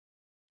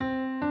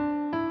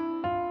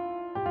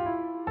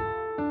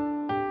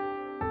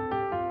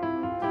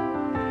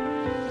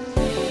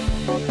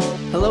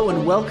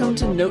and welcome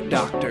to Note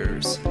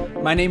Doctors.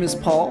 My name is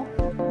Paul.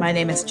 My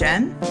name is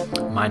Jen.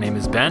 My name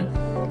is Ben.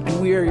 And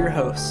we are your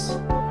hosts.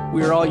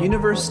 We are all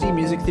university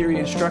music theory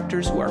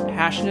instructors who are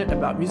passionate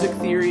about music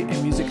theory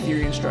and music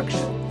theory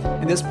instruction.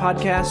 In this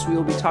podcast, we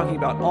will be talking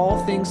about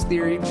all things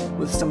theory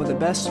with some of the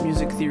best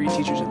music theory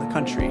teachers in the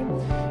country.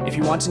 If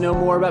you want to know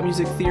more about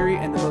music theory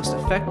and the most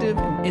effective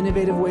and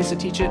innovative ways to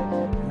teach it,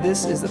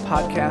 this is the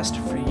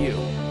podcast for you.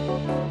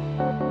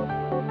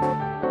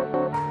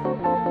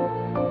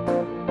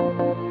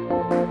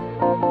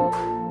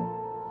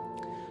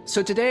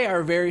 So today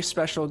our very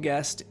special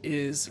guest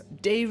is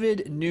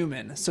David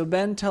Newman. So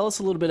Ben, tell us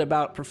a little bit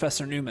about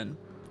Professor Newman.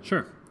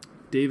 Sure.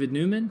 David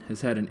Newman has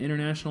had an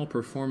international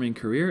performing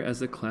career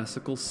as a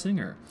classical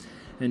singer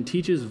and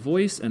teaches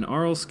voice and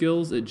aural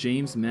skills at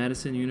James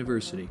Madison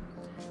University.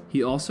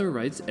 He also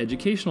writes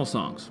educational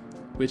songs,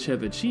 which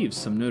have achieved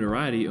some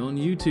notoriety on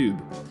YouTube.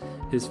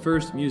 His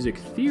first music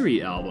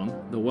theory album,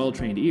 The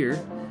Well-Trained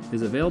Ear,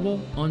 is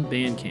available on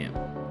Bandcamp.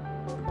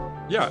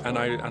 Yeah, and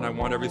I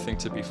want everything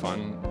to be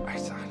fun. I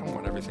don't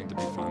want everything to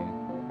be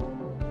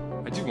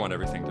fun. I do want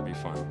everything to be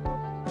fun.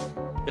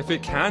 If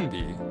it can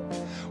be.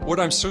 What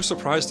I'm so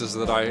surprised is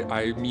that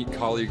I meet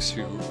colleagues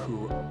who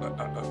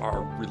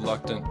are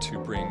reluctant to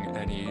bring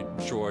any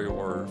joy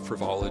or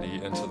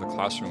frivolity into the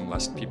classroom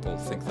lest people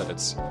think that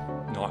it's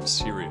not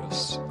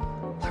serious.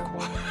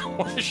 Like,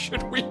 why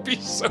should we be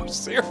so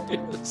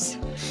serious?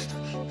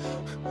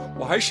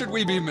 Why should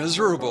we be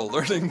miserable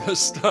learning this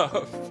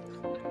stuff?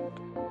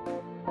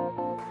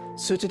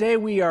 So today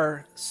we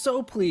are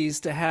so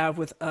pleased to have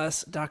with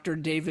us Dr.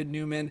 David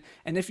Newman.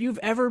 And if you've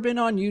ever been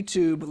on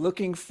YouTube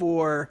looking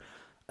for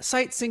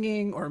sight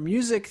singing or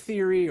music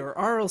theory or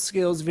aural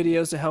skills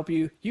videos to help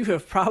you, you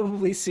have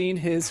probably seen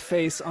his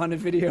face on a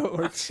video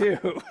or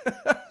two.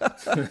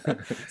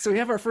 So we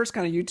have our first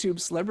kind of YouTube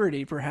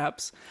celebrity,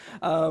 perhaps.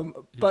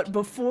 But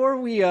before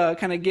we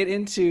kind of get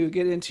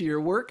into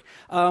your work,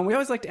 we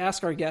always like to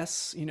ask our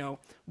guests,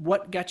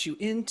 what got you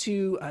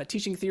into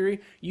teaching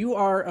theory? You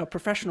are a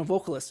professional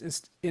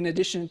vocalist in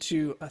addition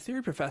to a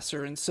theory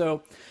professor. And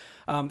so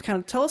kind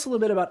of tell us a little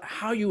bit about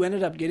how you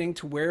ended up getting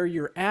to where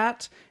you're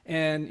at.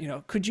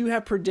 And, could you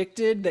have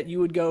predicted that you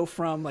would go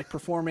from like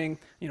performing,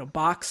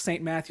 Bach's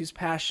St. Matthew's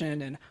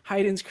Passion and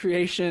Haydn's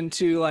Creation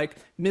to like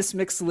Miss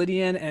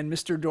Mixolydian and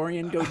Mr.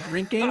 Dorian Go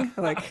Drinking?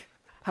 Like,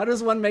 how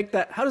does one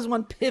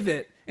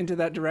pivot into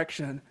that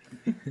direction?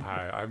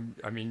 I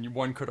mean,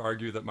 one could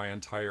argue that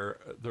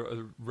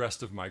the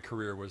rest of my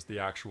career was the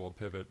actual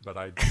pivot, but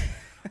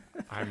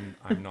I'm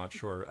not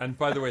sure. And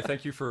by the way,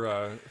 thank you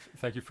for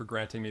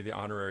granting me the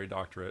honorary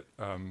doctorate.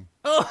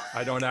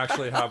 I don't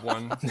actually have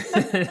one,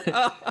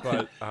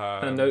 but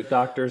a Note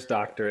Doctor's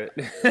doctorate.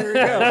 There we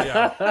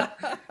go.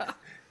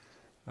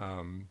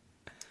 Yeah.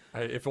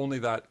 If only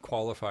that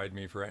qualified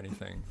me for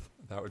anything,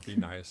 that would be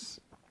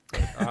nice.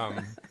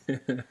 But,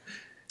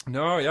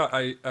 no,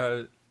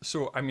 yeah,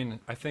 so, I mean,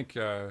 I think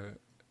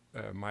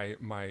my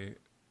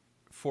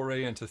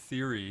foray into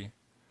theory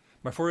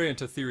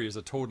is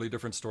a totally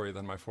different story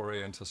than my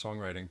foray into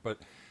songwriting. But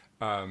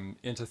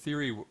into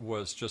theory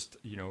was just,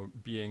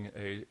 being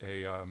a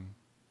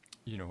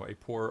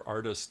poor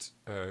artist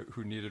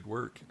who needed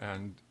work.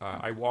 And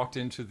I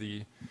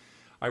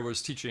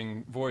was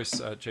teaching voice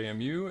at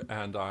JMU,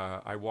 and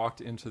I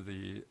walked into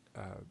the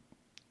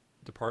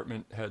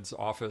department head's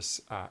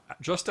office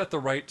just at the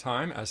right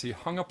time as he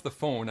hung up the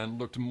phone and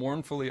looked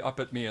mournfully up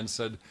at me and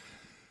said,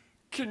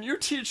 "Can you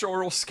teach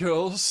aural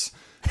skills?"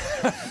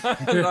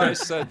 And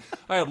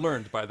I had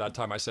learned by that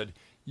time, I said,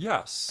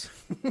 "Yes."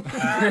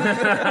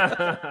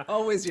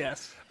 Always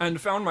yes. And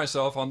found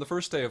myself on the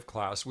first day of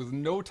class with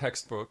no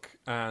textbook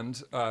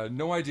and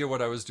no idea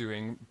what I was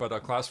doing, but a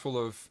class full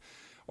of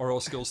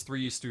Aural Skills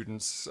 3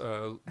 students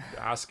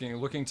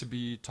looking to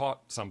be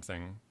taught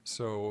something.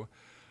 So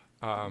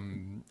I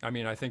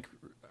mean, I think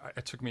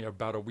it took me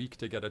about a week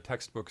to get a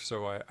textbook,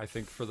 so I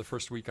think for the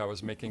first week I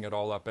was making it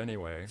all up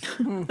anyway.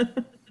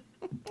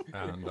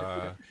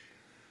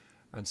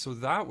 And so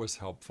that was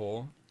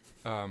helpful.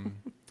 And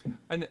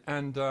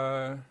then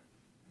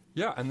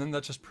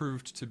that just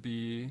proved to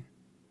be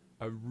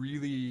a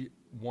really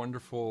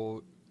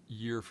wonderful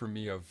year for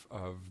me of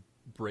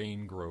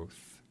brain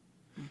growth.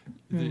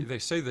 They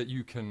say that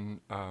you can,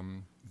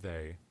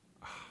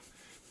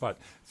 but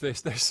they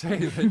say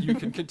that you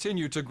can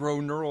continue to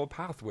grow neural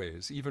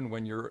pathways even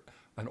when you're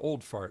an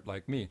old fart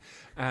like me.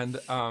 And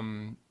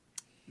and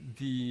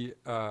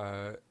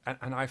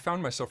I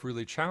found myself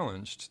really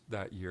challenged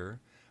that year,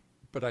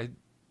 but I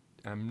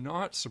am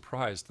not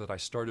surprised that I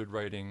started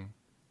writing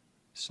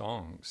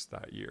songs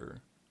that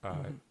year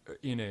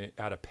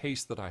at a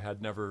pace that I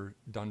had never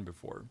done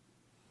before.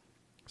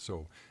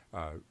 So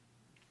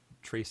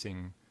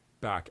tracing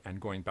back and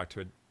going back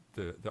to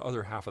the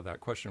other half of that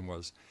question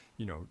was,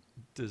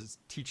 does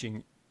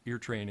teaching ear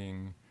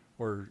training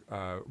or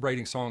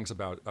writing songs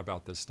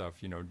about this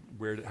stuff,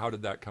 how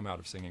did that come out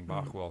of singing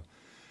Bach? Well,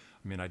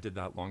 I mean, I did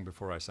that long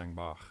before I sang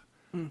Bach.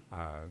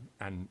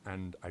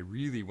 And I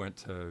really went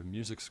to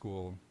music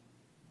school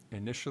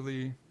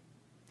initially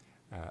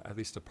at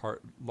least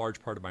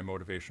large part of my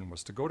motivation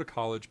was to go to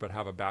college, but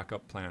have a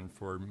backup plan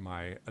for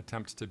my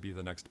attempt to be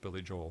the next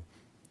Billy Joel.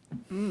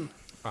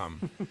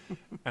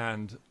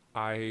 And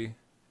I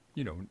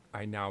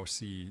now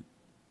see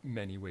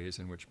many ways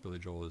in which Billy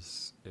Joel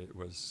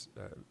was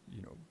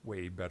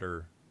way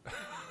better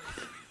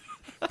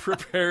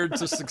prepared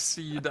to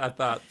succeed at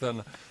that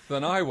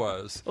than I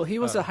was. Well, he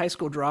was a high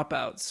school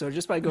dropout, so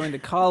just by going to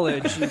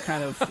college, you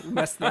kind of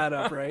messed that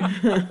up, right?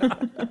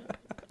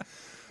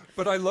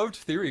 But I loved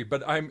theory.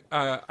 But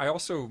I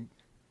also,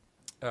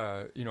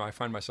 I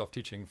find myself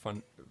teaching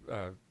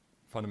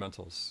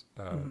fundamentals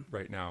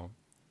right now,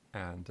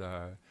 and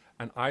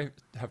I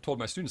have told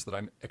my students that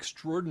I'm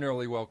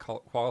extraordinarily well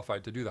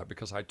qualified to do that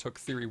because I took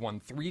Theory 1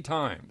 3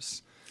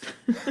 times.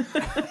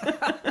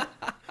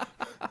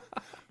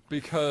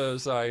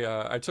 Because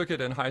I took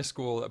it in high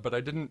school, but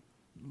I didn't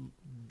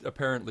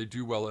apparently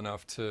do well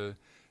enough to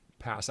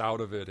pass out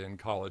of it in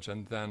college.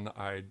 And then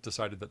I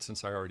decided that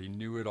since I already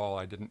knew it all,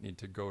 I didn't need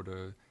to go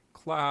to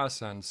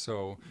class. And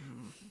so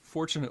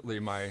fortunately,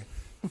 my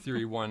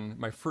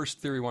first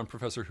Theory 1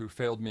 professor who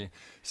failed me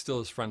still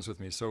is friends with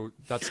me. So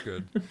that's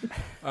good.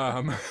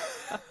 So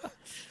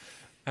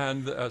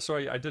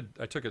I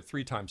took it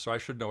 3 times, so I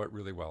should know it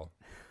really well.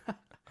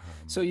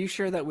 So you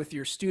share that with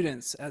your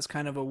students as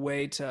kind of a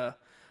way to,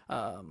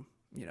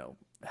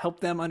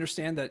 help them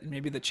understand that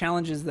maybe the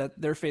challenges that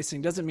they're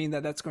facing doesn't mean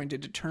that that's going to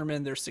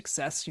determine their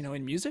success,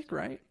 in music,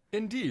 right?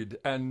 Indeed.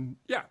 And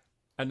yeah,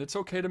 and it's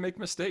okay to make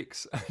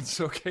mistakes. It's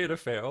okay to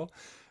fail.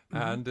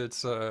 And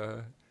it's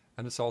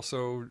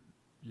also,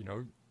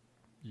 you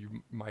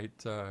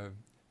might,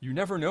 you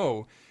never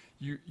know.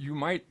 You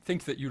might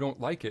think that you don't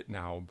like it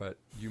now, but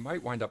you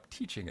might wind up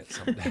teaching it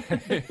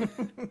someday.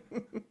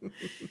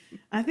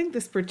 I think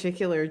this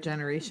particular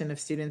generation of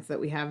students that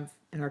we have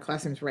in our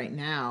classrooms right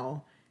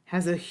now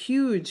has a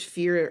huge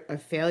fear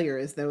of failure,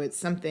 as though it's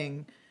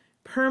something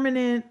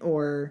permanent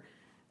or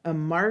a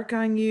mark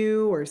on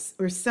you or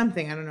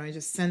something. I don't know. I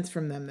just sense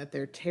from them that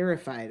they're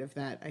terrified of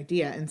that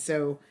idea. And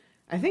so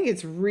I think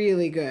it's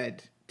really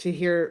good to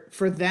hear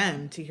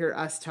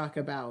us talk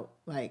about,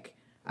 like,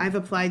 I've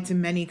applied to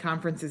many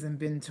conferences and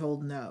been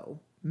told no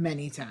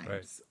many times.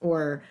 Right.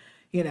 Or,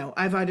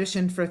 I've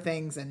auditioned for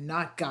things and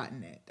not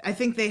gotten it. I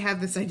think they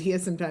have this idea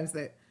sometimes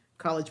that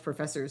college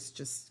professors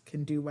just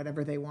can do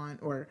whatever they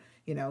want, or,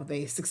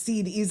 they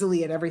succeed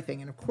easily at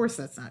everything. And of course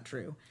that's not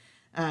true.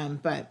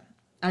 But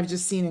I've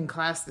just seen in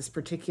class this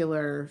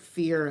particular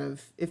fear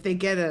of, if they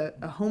get a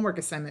homework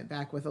assignment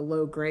back with a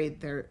low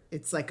grade,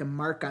 it's like a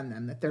mark on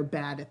them that they're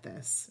bad at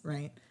this,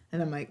 right?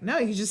 And I'm like, no,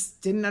 you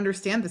just didn't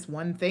understand this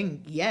one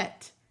thing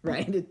yet,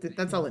 right?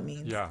 That's all it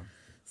means. Yeah.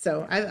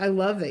 So I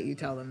love that you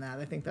tell them that.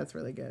 I think that's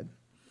really good.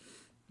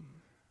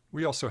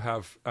 We also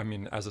have,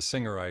 as a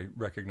singer, I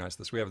recognize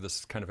this. We have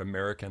this kind of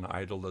American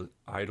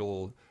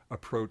Idol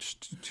approach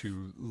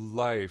to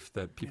life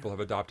that people have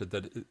adopted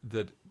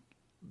that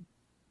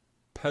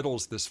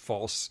peddles this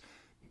false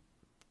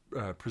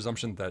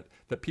presumption that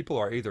people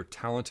are either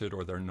talented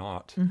or they're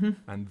not,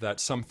 and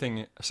that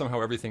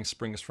somehow everything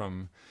springs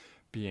from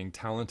being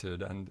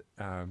talented. And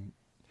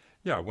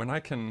when I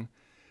can,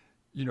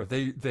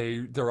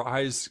 their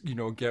eyes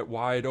get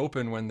wide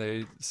open when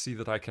they see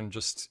that I can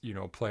just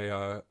play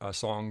a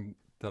song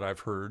that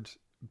I've heard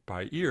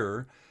by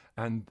ear,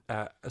 and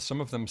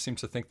some of them seem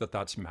to think that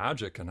that's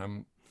magic, and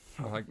I'm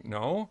like,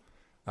 no,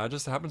 that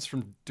just happens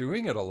from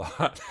doing it a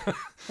lot.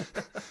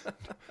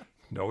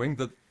 Knowing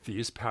that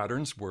these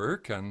patterns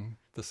work, and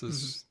this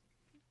is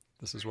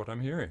what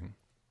I'm hearing.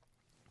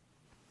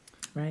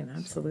 Right,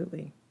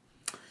 absolutely.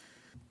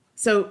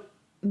 So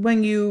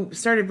when you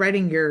started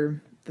writing the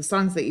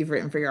songs that you've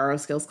written for your aural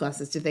skills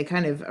classes, did they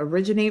kind of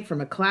originate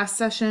from a class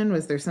session?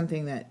 Was there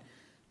something that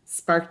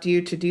sparked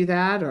you to do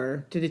that,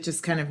 or did it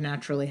just kind of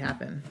naturally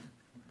happen?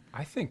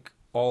 I think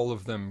all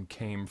of them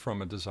came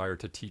from a desire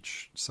to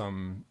teach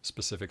some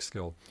specific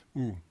skill.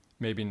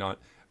 Maybe not.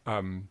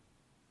 At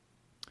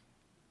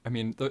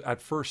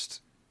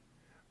first,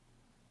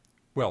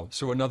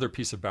 so another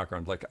piece of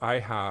background, like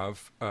I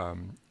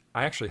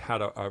actually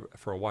had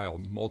for a while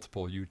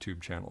multiple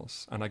YouTube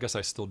channels, and I guess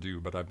I still do,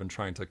 but I've been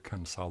trying to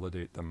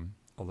consolidate them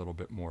a little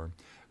bit more.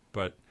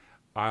 But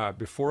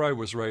before I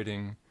was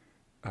writing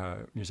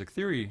music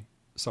theory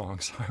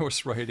songs, I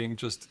was writing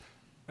just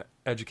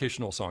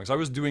educational songs. I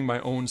was doing my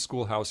own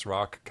schoolhouse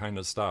rock kind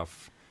of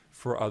stuff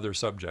for other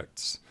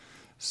subjects.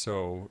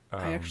 So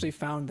I actually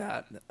found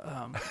that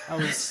I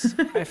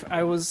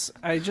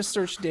just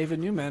searched David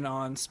Newman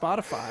on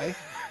Spotify,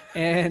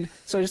 and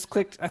so I just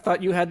clicked. I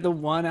thought you had the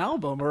one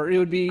album, or it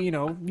would be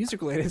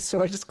music related.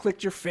 So I just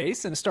clicked your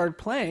face and started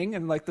playing,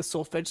 and like the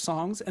solfege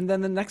songs, and then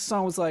the next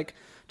song was like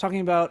talking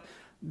about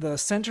the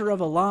center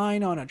of a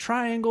line on a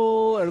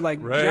triangle, or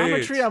like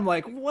geometry. I'm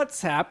like,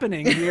 what's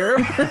happening here?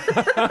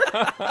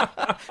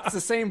 It's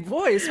the same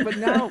voice, but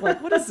now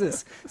like, what is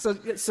this?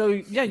 So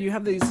yeah, you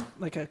have these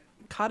like a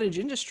cottage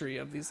industry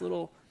of these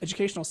little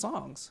educational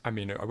songs. I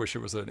wish it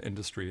was an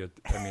industry.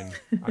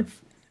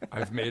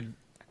 I've made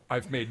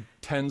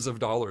tens of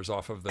dollars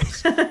off of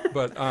this,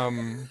 but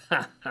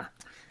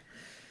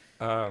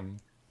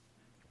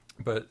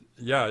But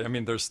yeah, I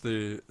mean, there's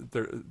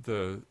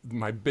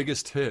my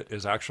biggest hit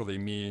is actually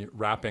me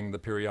rapping the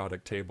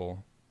periodic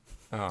table.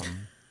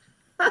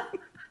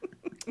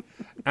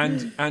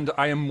 And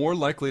I am more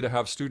likely to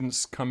have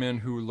students come in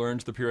who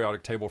learned the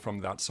periodic table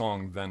from that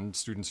song than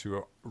students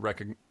who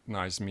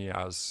recognize me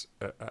as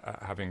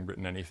having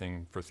written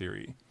anything for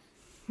theory.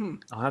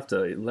 I'll have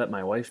to let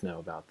my wife know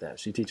about that.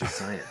 She teaches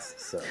science,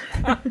 so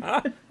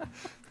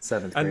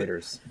 7th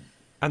graders.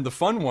 And the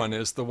fun one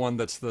is the one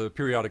that's the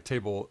periodic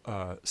table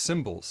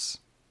symbols.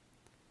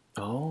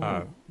 Oh.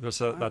 I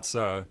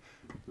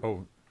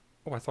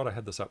thought I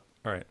had this up.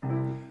 All right.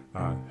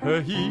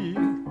 He,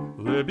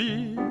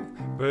 Libby,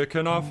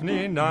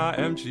 Bekenofni na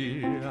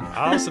MG,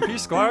 Alsapi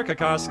Sklarka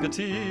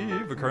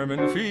Kaskati,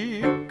 Bekerman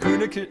Fee,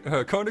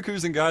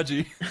 Konakuz and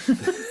Gaji.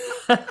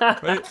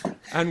 Right?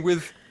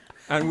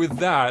 And with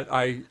that,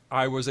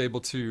 I was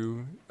able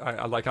to,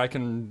 I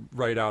can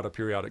write out a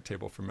periodic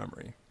table from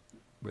memory.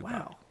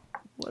 Wow.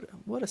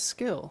 What a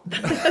skill.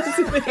 That's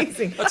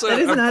amazing. That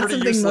is not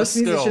something most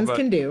musicians skill,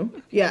 can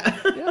do. Yeah.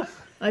 Yeah.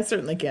 I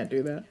certainly can't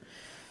do that.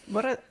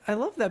 But I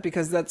love that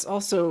because that's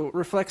also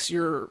reflects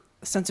your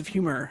sense of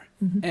humor.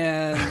 Mm-hmm.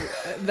 And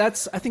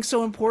that's, I think,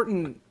 so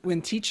important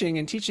when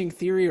teaching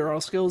theory or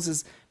all skills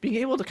is being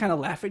able to kind of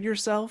laugh at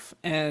yourself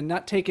and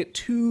not take it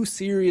too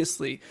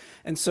seriously.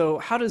 And so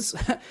how does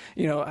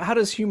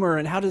humor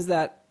and how does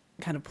that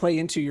kind of play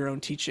into your own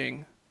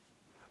teaching?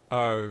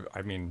 I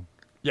mean,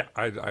 yeah,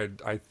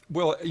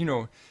 well,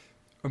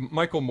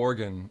 Michael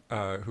Morgan,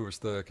 who was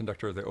the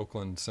conductor of the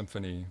Oakland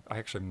Symphony, I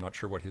actually am not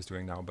sure what he's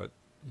doing now, but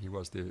he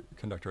was the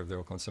conductor of the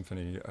Oakland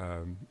Symphony,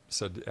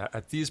 said,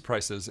 at these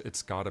prices,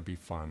 it's got to be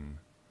fun.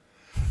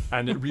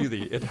 And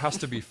it has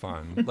to be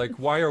fun. Like,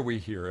 why are we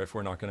here if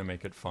we're not going to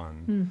make it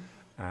fun?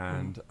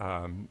 And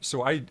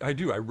so I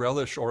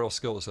relish aural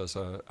skills as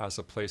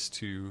a place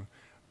to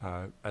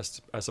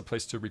as a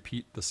place to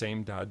repeat the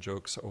same dad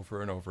jokes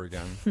over and over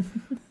again.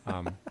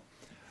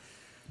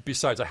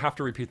 Besides, I have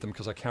to repeat them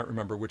because I can't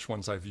remember which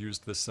ones I've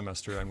used this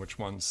semester and which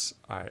ones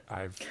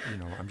I'm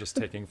just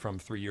taking from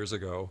 3 years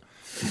ago.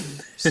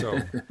 So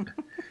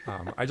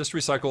I just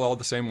recycle all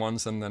the same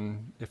ones, and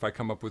then if I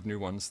come up with new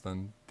ones,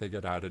 then they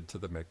get added to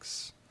the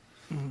mix.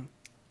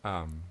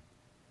 Mm-hmm.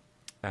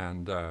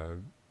 And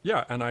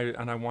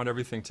I want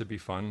everything to be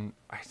fun.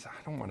 I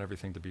don't want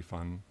everything to be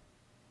fun.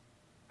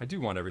 I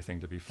do want everything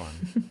to be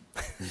fun,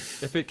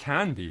 if it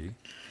can be.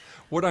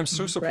 What I'm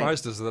so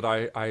surprised is that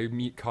I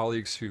meet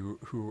colleagues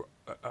who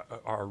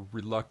are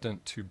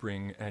reluctant to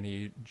bring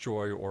any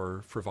joy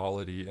or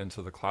frivolity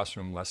into the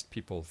classroom lest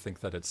people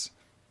think that it's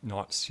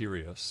not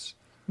serious.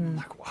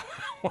 Like,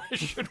 why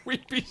should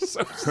we be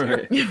so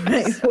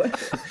serious?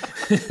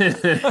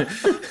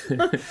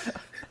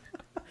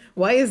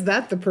 Why is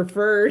that the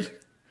preferred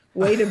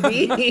way to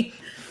be?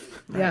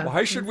 Yeah.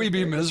 Why should we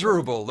be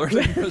miserable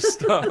learning this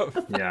stuff?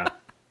 Yeah.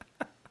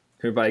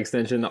 Or by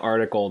extension, the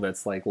article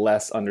that's like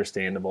less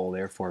understandable,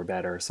 therefore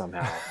better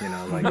somehow.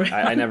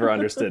 I never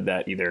understood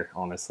that either,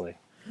 honestly.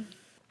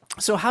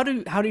 So how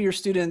do your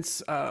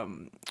students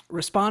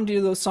respond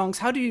to those songs?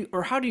 How do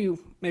you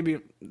maybe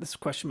this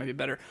question might be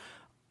better.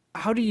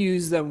 How do you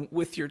use them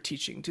with your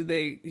teaching? Do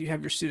you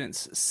have your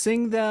students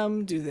sing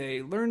them? Do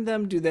they learn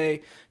them? Do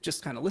they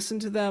just kind of listen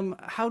to them?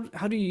 How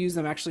do you use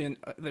them actually in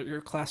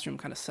your classroom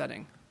kind of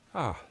setting?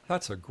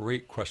 That's a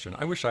great question.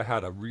 I wish I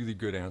had a really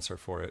good answer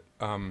for it.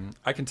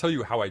 I can tell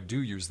you how I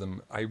do use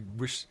them. I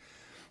wish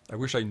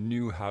I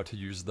knew how to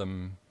use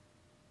them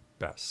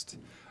best.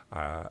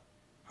 I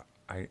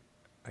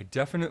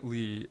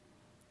definitely,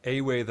 a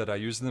way that I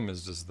use them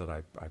is just that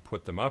I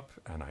put them up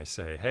and I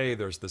say, hey,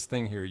 there's this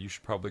thing here. You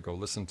should probably go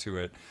listen to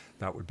it.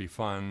 That would be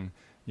fun.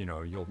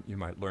 You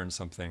might learn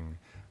something.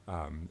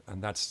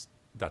 And that's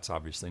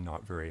obviously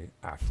not very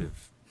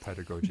active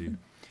pedagogy.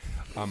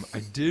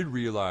 I did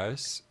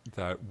realize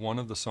that one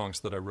of the songs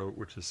that I wrote,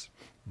 which is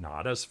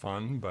not as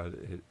fun, but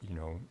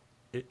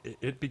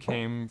it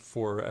became,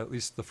 for at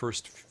least the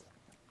first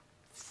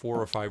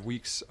 4 or 5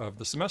 weeks of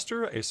the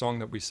semester, a song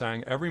that we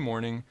sang every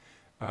morning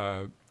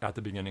at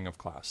the beginning of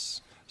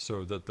class.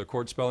 So that the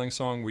chord spelling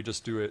song, we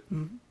just do it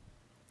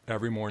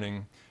every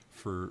morning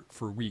for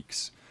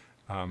weeks,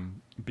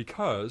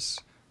 because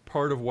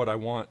part of what I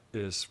want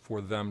is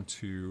for them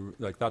to,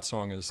 like, that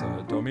song is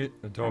do mi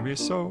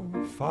so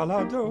fa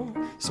la do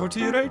so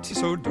ti re ti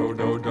so do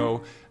do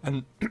do,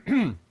 and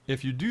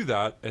if you do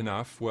that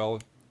enough,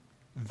 well,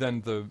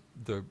 then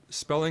the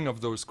spelling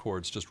of those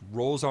chords just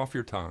rolls off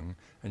your tongue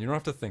and you don't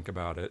have to think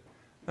about it.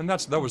 And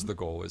that was the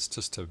goal, is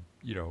just to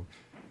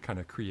kind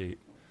of create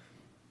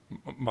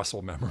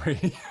muscle memory.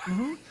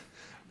 Mm-hmm.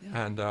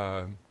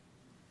 Yeah.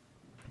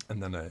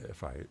 And then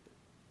if I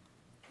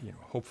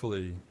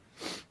hopefully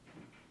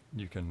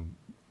you can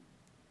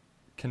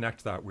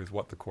connect that with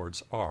what the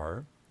chords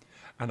are.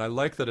 And I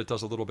like that it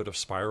does a little bit of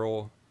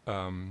spiral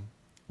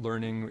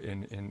learning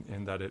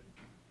in that it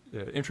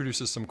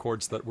introduces some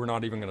chords that we're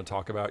not even going to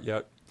talk about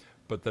yet.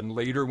 But then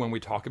later when we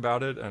talk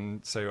about it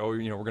and say,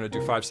 we're going to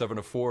do 5, 7,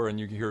 or 4, and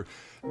you hear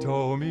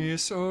do, mi,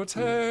 so,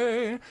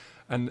 te,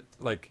 and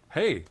like,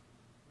 hey,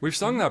 We've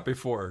sung that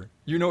before.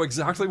 You know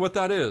exactly what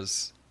that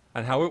is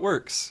and how it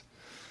works.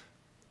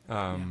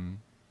 And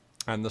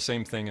the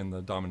same thing in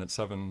the dominant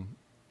 7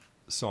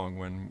 song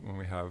when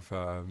we have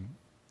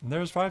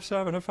there's 5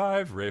 7 and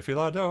 5 re fi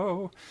la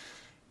do.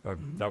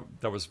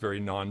 That was very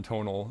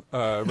non-tonal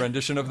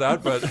rendition of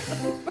that, but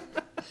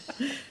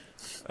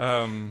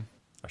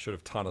I should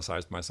have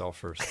tonicized myself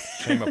first.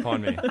 Shame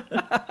upon me.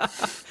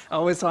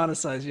 Always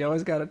tonicize. You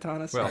always got to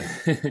tonicize.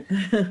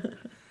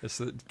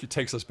 Well, it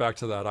takes us back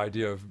to that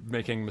idea of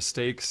making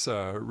mistakes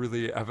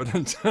really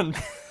evident and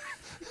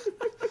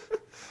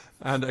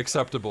and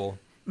acceptable.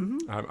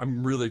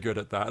 I'm really good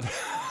at that.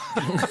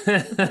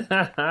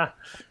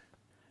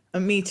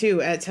 Me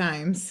too, at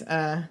times.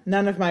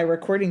 None of my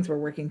recordings were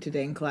working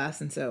today in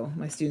class, and so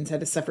my students had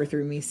to suffer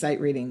through me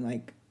sight reading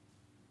like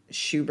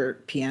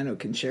Schubert piano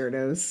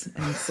concertos.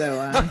 And so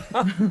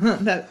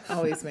that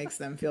always makes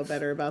them feel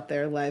better about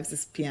their lives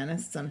as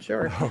pianists, I'm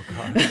sure. Oh,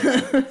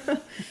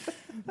 God.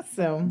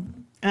 So,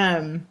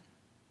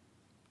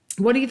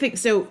 what do you think?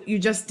 So you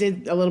just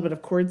did a little bit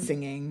of chord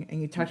singing,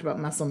 and you talked about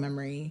muscle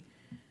memory.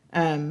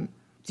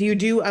 Do you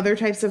do other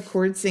types of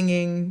chord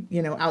singing,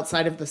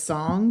 outside of the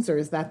songs, or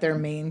is that their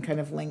main kind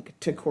of link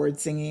to chord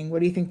singing? What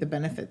do you think the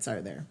benefits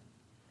are there?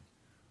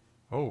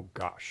 Oh,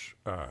 gosh.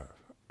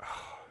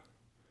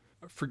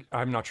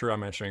 I'm not sure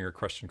I'm answering your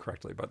question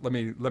correctly, but let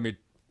me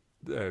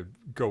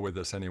go with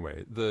this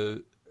anyway.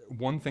 The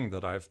one thing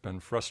that I've been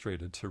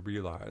frustrated to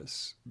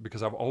realize,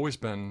 because I've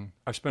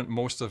spent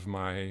most of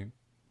my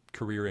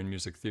career in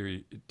music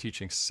theory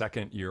teaching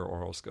second-year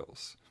aural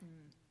skills.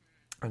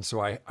 And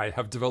so I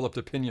have developed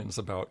opinions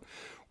about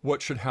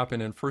what should happen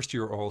in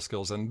first-year aural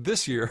skills. And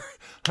this year,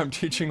 I'm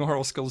teaching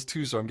aural skills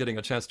too, so I'm getting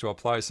a chance to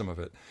apply some of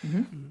it.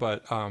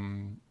 But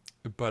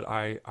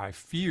I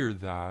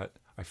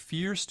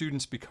fear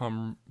students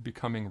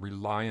becoming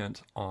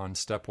reliant on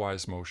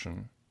stepwise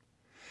motion.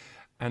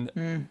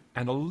 And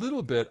a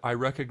little bit I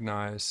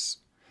recognize,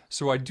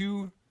 so I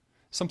do,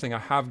 something I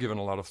have given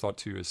a lot of thought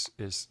to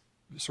is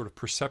sort of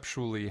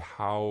perceptually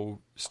how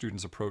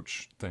students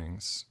approach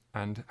things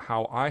and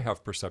how I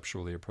have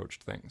perceptually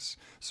approached things.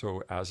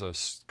 So as a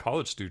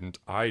college student,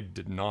 I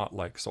did not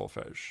like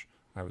solfege.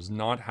 I was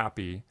not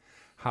happy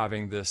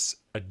having this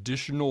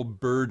additional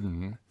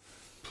burden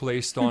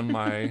placed on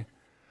me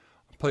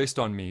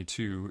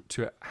to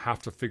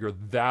have to figure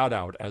that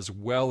out as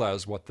well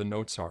as what the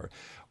notes are.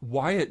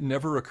 Why it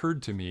never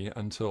occurred to me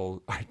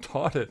until I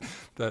taught it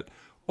that,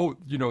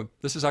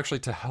 this is actually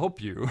to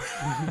help you.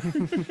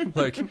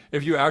 Like,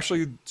 if you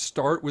actually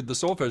start with the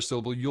solfege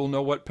syllable, you'll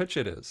know what pitch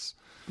it is.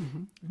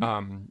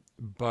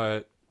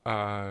 But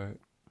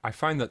I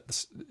find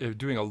that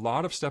doing a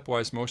lot of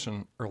stepwise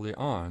motion early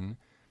on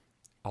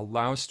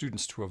allows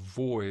students to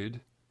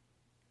avoid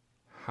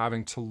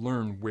having to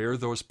learn where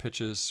those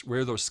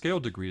scale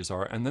degrees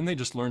are, and then they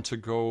just learn to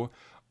go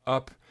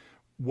up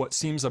what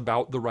seems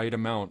about the right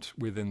amount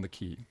within the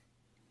key.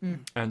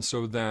 And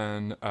so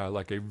then,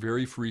 like a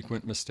very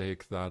frequent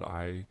mistake that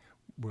I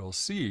will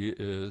see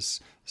is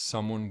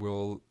someone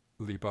will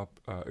leap up,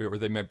 or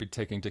they might be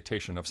taking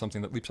dictation of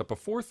something that leaps up a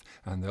fourth,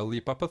 and they'll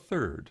leap up a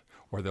third,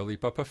 or they'll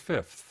leap up a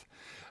fifth,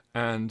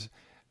 and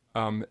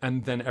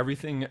then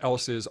everything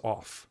else is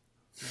off.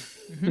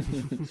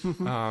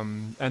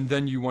 And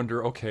then you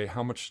wonder, okay,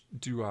 how much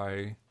do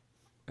I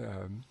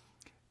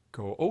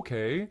go,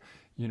 okay,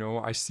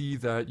 I see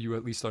that you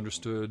at least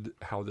understood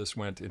how this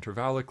went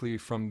intervallically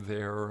from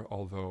there,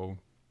 although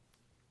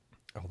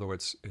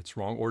it's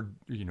wrong, or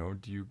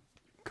do you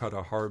cut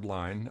a hard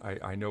line?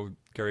 I know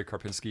Gary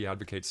Karpinski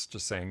advocates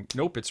just saying,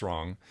 nope, it's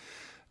wrong.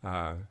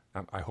 I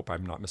hope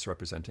I'm not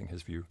misrepresenting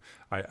his view.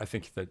 I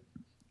think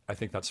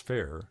that's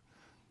fair.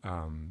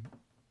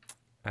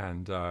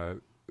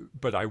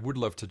 But I would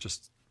love to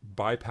just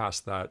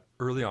bypass that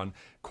early on.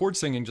 Chord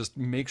singing just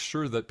makes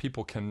sure that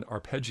people can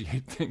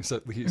arpeggiate things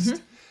at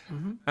least.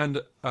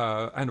 And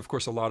of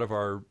course, a lot of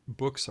our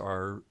books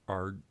are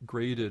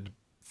graded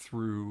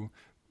through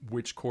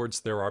which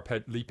chords they're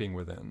leaping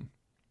within.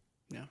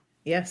 Yeah.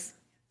 Yes.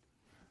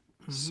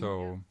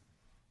 So,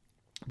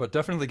 but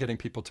definitely getting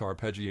people to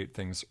arpeggiate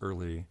things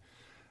early,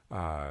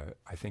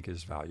 I think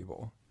is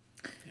valuable.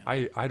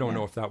 I don't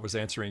know if that was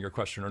answering your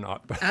question or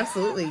not, but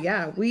Absolutely.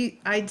 Yeah.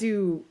 I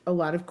do a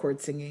lot of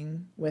chord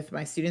singing with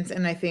my students.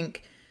 And I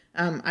think,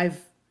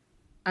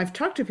 I've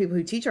talked to people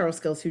who teach aural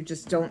skills who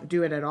just don't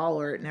do it at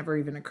all, or it never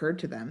even occurred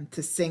to them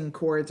to sing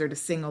chords or to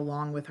sing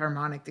along with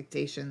harmonic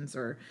dictations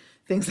or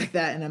things like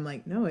that. And I'm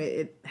like, no,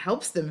 it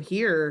helps them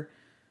hear,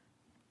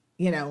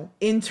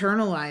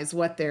 internalize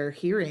what they're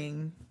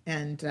hearing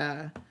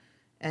and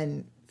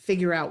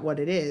figure out what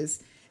it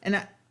is.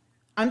 And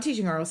I'm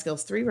teaching aural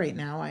skills 3 right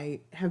now.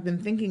 I have been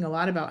thinking a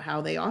lot about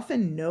how they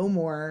often know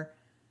more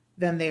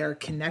than they are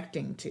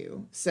connecting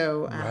to.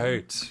 So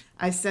right.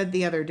 I said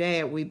the other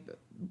day,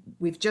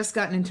 we've just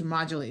gotten into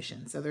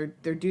modulation. So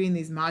they're doing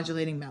these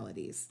modulating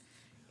melodies.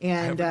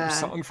 And I have a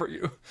song for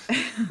you.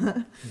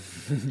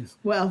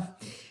 Well,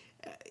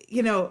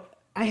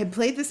 I had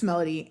played this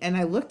melody and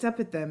I looked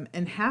up at them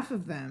and half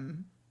of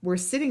them were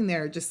sitting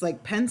there just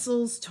like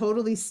pencils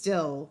totally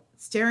still,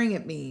 staring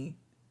at me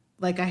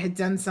like I had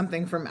done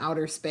something from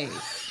outer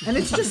space. And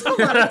it's just a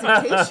lot of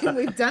dictation.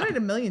 We've done it a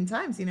million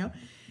times, you know?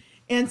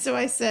 And so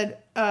I said,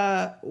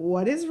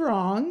 what is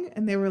wrong?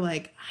 And they were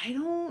like, I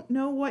don't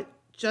know what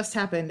just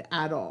happened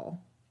at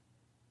all.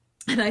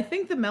 And I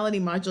think the melody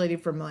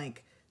modulated from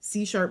like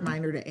C sharp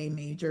minor to A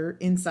major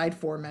inside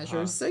 4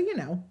 measures. So, you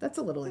know, that's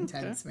a little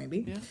intense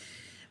maybe. Yeah.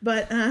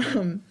 But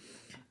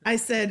I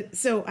said,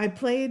 so I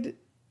played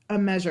a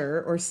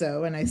measure or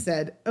so and I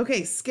said,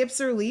 okay,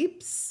 skips or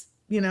leaps,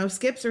 you know,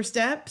 skips or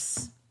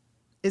steps.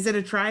 Is it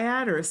a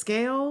triad or a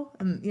scale?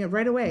 And, you know,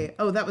 right away,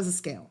 oh, that was a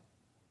scale.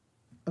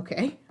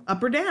 Okay.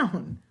 Up or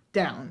down?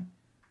 Down.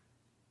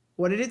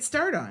 What did it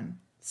start on?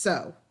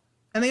 So.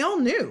 And they all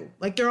knew.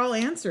 Like, they're all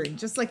answering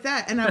just like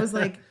that. And I was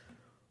like,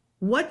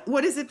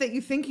 what is it that you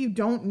think you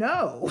don't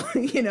know?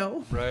 You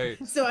know? Right.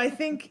 So I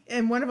think,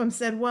 and one of them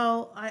said,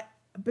 well,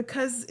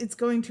 because it's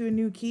going to a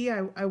new key,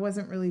 I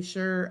wasn't really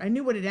sure. I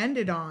knew what it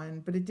ended on,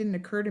 but it didn't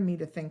occur to me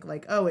to think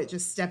like, oh, it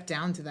just stepped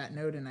down to that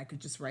note and I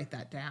could just write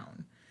that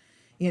down.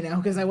 You know,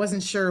 because I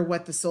wasn't sure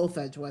what the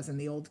solfege was in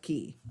the old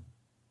key.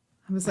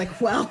 I was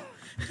like, well,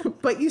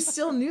 but you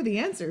still knew the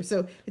answer.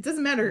 So it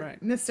doesn't matter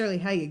necessarily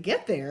how you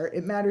get there.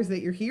 It matters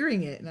that you're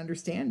hearing it and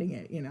understanding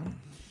it, you know.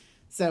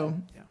 So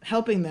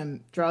helping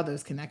them draw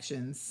those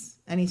connections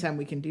anytime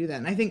we can do that.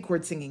 And I think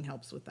chord singing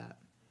helps with that.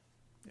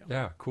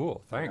 Yeah,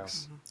 cool.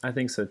 Thanks. I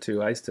think so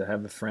too. I used to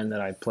have a friend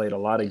that I played a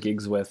lot of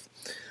gigs with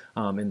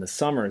in the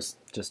summers,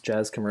 just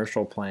jazz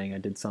commercial playing. I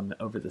did some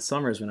over the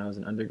summers when I was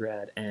an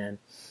undergrad, and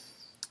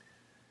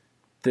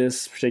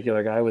this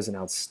particular guy was an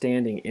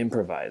outstanding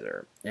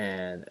improviser.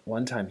 And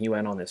one time he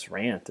went on this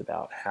rant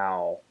about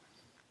how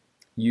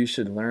you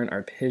should learn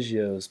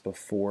arpeggios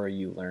before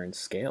you learn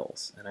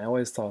scales. And I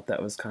always thought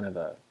that was kind of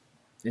a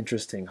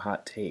interesting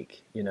hot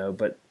take, you know,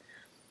 but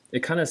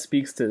it kind of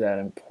speaks to that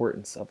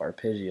importance of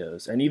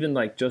arpeggios. And even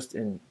like just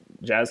in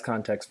jazz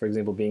context, for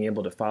example, being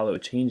able to follow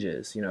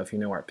changes, you know, if you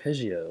know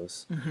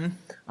arpeggios,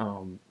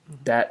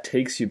 that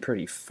takes you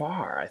pretty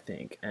far, I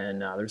think.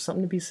 And there's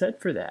something to be said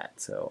for that.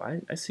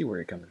 So I see where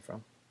you're coming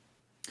from.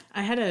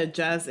 I had a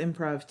jazz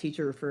improv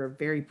teacher for a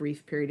very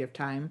brief period of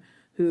time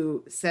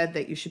who said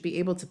that you should be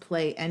able to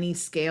play any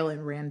scale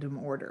in random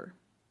order.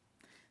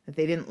 That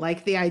they didn't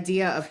like the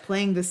idea of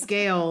playing the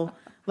scale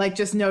like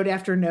just note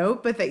after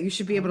note, but that you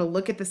should be able to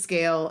look at the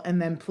scale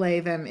and then play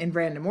them in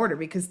random order,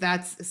 because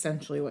that's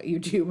essentially what you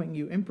do when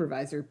you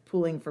improvise. You're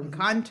pulling from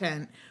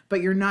content,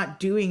 but you're not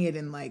doing it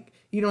in like,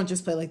 you don't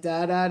just play like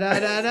da da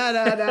da da da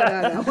da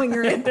da da when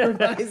you're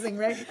improvising,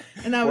 right?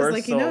 And I was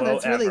like, you know,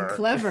 that's really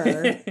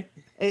clever.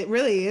 It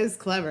really is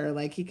clever.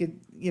 Like he could,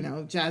 you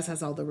know, jazz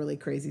has all the really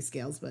crazy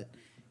scales, but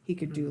he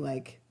could do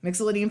like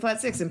Mixolydian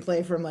flat 6 and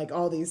play from like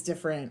all these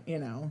different, you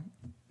know,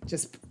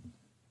 just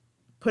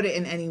put it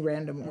in any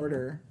random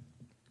order,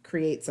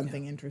 create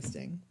something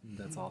interesting.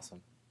 That's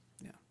awesome.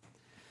 Yeah.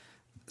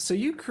 So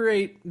you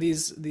create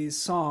these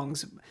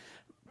songs,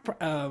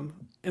 and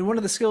one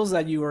of the skills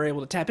that you are able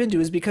to tap into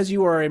is because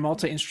you are a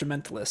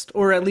multi-instrumentalist,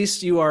 or at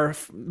least you are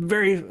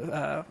very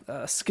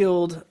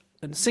skilled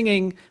in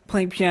singing,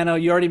 playing piano.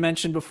 You already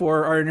mentioned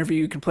before our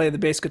interview you can play the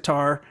bass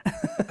guitar,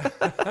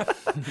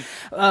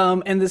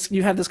 and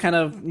you have this kind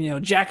of, you know,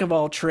 jack of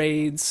all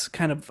trades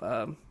kind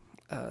of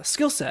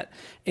skill set.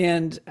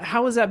 And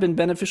how has that been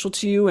beneficial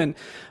to you? And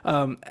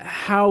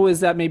how is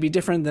that maybe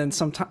different than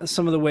some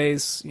of the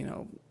ways, you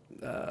know,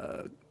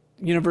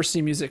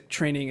 university music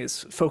training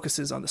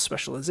focuses on the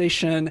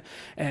specialization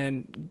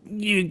and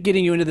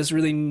getting you into this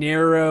really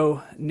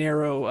narrow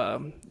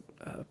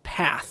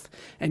path,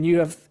 and you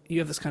have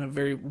this kind of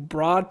very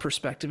broad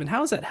perspective. And how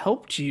has that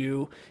helped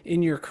you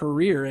in your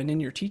career and in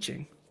your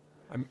teaching?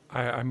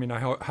 I mean,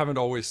 I haven't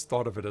always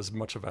thought of it as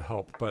much of a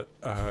help, but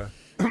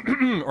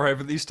or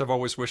at least I've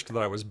always wished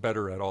that I was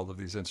better at all of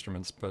these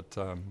instruments. But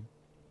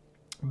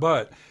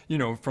you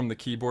know, from the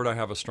keyboard, I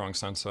have a strong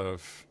sense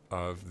of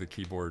the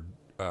keyboard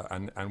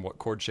and what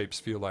chord shapes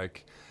feel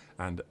like,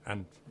 and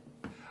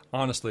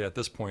honestly, at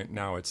this point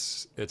now,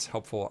 it's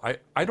helpful.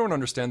 I don't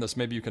understand this.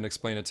 Maybe you can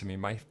explain it to me.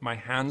 My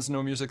hands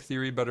know music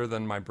theory better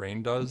than my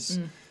brain does.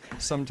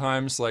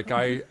 Sometimes, like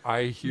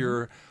I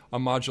hear a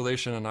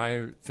modulation and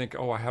I think,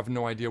 oh, I have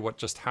no idea what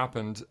just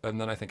happened,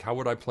 and then I think, how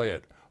would I play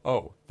it?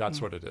 Oh,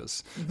 that's what it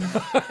is.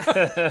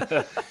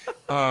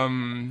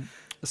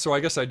 So I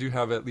guess I do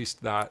have at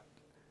least that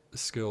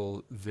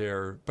skill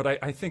there.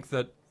 But I think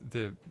that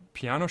the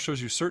piano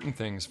shows you certain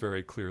things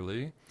very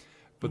clearly,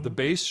 but the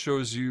bass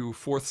shows you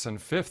fourths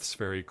and fifths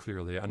very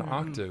clearly, and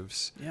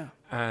octaves. Yeah.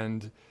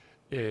 And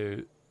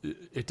it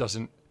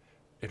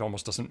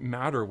almost doesn't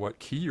matter what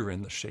key you're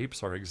in. The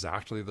shapes are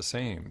exactly the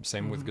same.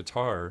 Same with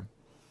guitar.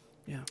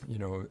 Yeah. You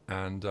know,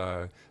 and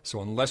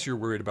so unless you're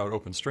worried about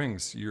open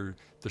strings,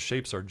 the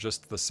shapes are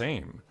just the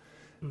same.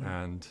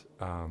 And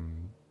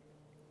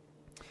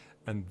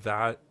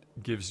that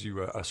gives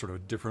you a sort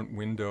of different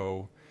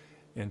window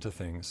into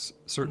things.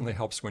 Certainly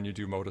helps when you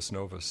do modus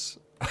novus.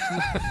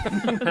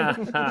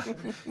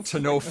 To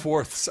know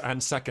fourths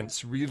and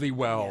seconds really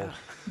well.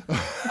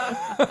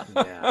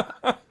 Yeah.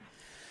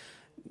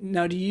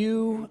 Now, do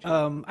you?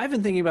 I've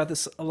been thinking about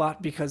this a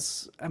lot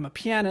because I'm a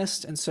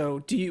pianist, and so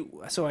do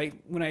you. So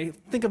when I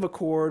think of a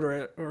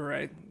chord or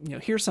I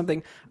hear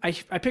something, I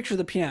picture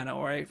the piano,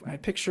 or I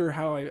picture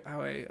how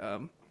I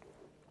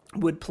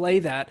would play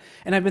that,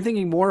 and I've been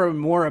thinking more and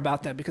more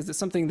about that because it's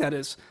something that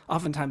is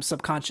oftentimes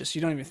subconscious.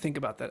 You don't even think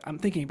about that. I'm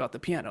thinking about the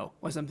piano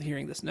as I'm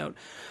hearing this note.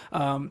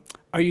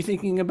 Are you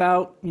thinking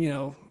about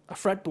a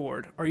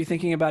fretboard? Are you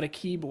thinking about a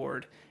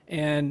keyboard?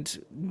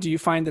 And do you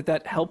find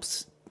that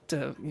helps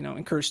to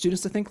encourage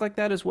students to think like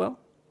that as well?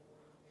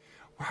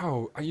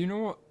 Wow,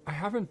 I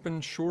haven't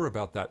been sure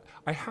about that.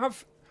 I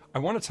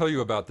want to tell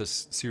you about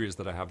this series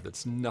that I have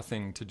that's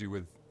nothing to do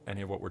with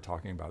any of what we're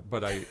talking about,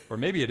 or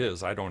maybe it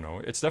is, I don't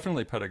know. It's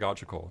definitely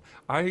pedagogical.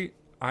 I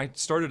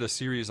started a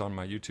series on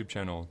my YouTube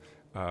channel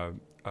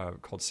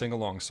called Sing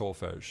Along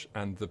Solfege,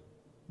 and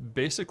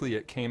basically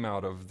it came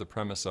out of the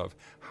premise of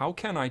how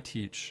can I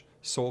teach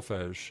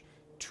solfege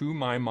to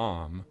my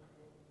mom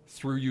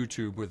through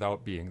YouTube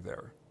without being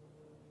there?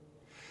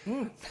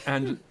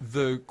 And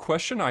the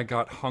question I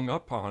got hung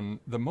up on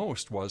the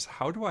most was,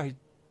 how do I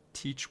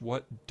teach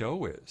what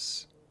do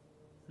is?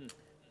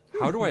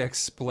 How do I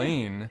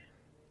explain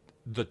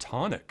the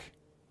tonic?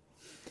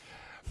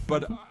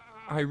 But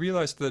I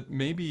realized that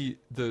maybe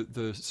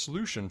the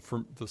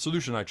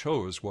solution I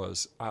chose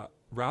was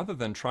rather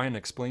than try and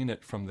explain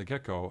it from the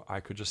get-go,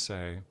 I could just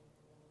say,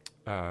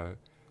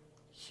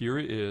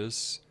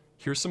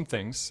 here's some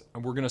things,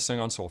 and we're going to sing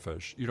on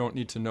solfege. You don't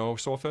need to know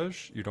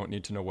solfege. You don't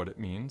need to know what it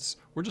means.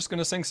 We're just going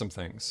to sing some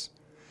things.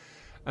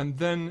 And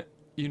then,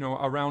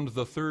 around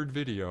the third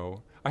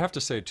video, I have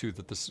to say, too,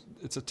 that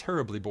it's a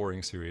terribly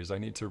boring series. I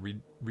need to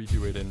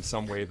redo it in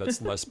some way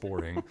that's less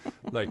boring.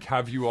 Like,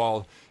 have you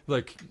all,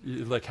 like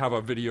have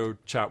a video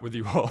chat with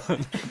you all,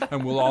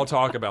 and we'll all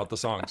talk about the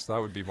songs. That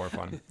would be more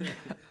fun.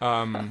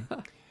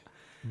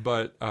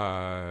 But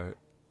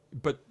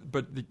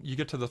you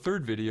get to the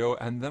third video,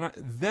 and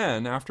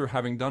then after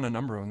having done a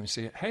number of them, they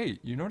say, hey,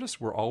 you notice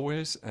we're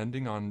always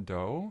ending on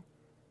do?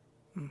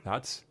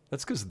 That's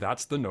because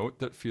that's the note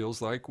that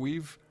feels like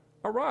we've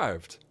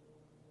arrived.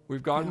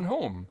 We've gotten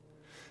home.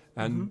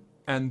 And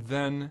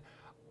then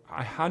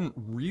I hadn't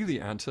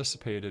really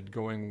anticipated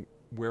going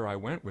where I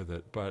went with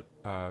it, but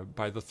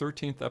by the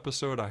 13th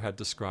episode, I had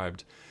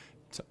described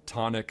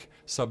tonic,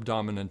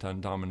 subdominant,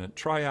 and dominant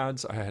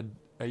triads. I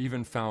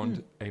even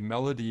found a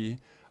melody.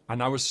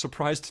 And I was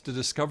surprised to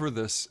discover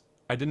this.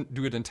 I didn't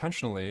do it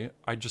intentionally.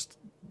 I just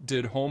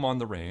did Home on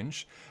the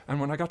Range. And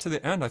when I got to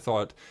the end, I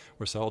thought,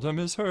 where seldom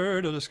is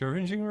heard a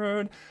discouraging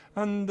word,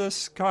 and the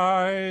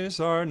skies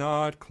are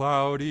not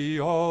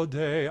cloudy all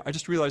day. I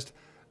just realized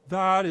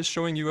that is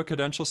showing you a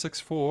cadential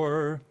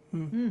 6/4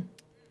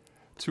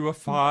 to a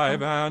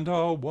 5 and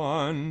a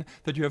 1,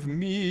 that you have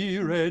mi,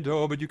 re,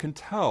 do, but you can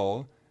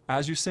tell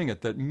as you sing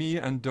it that mi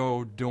and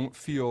do don't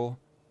feel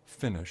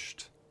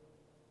finished.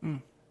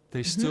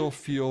 They still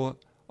feel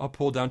a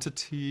pull down to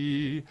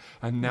T,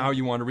 and now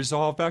you want to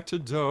resolve back to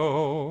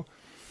do.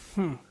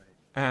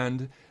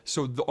 And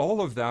so all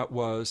of that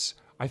was,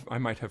 I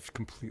might have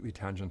completely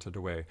tangented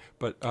away,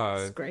 but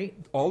That's great.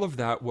 All of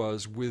that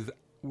was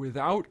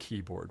without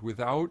keyboard,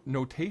 without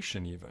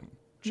notation even,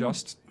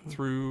 just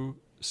through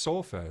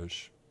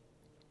solfege.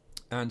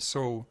 And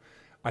so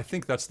I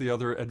think that's the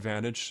other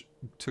advantage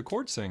to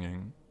chord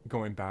singing,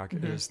 going back,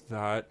 is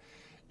that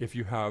if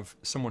you have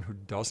someone who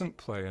doesn't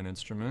play an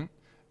instrument,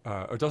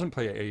 or doesn't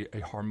play a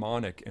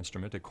harmonic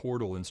instrument, a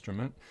chordal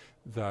instrument,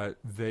 that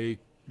they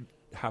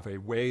have a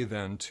way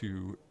then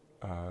to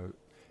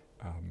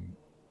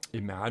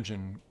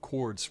imagine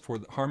chords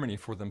for harmony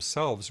for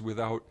themselves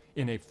without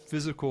in a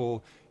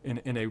physical,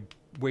 in a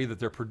way that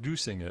they're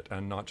producing it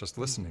and not just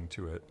listening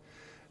to it.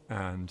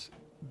 And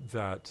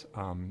that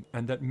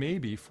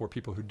maybe for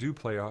people who do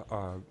play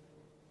a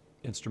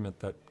instrument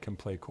that can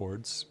play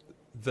chords,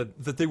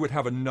 that they would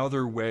have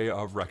another way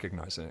of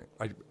recognizing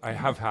it. I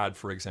have had,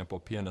 for example,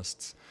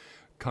 pianists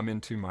come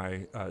into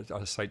my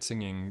sight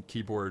singing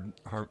keyboard,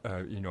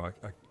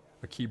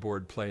 a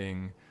keyboard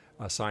playing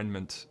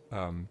assignment,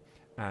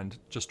 and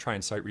just try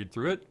and sight read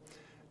through it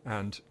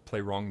and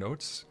play wrong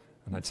notes.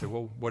 And I'd say,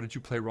 well, what did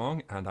you play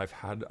wrong? And I've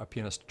had a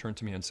pianist turn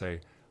to me and say,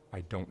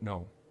 I don't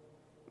know.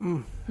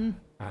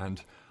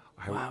 And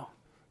I would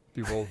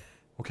be, well,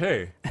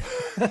 okay.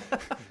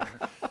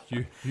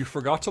 You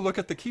forgot to look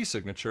at the key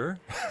signature.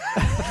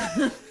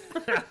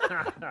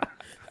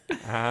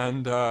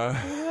 And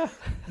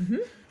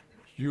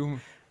you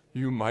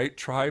might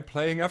try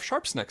playing F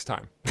sharps next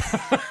time.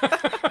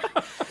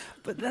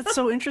 But that's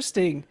so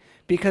interesting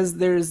because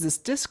there's this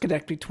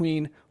disconnect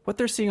between what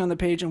they're seeing on the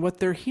page and what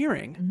they're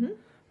hearing.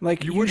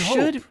 Like you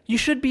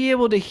should be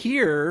able to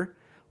hear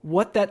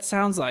what that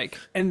sounds like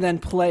and then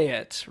play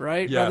it,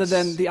 right? Yes. Rather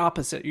than the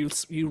opposite.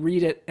 You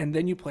read it and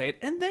then you play it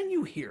and then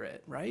you hear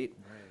it, right?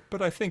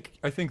 But I think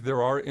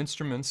there are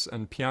instruments,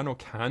 and piano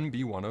can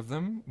be one of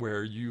them,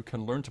 where you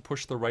can learn to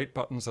push the right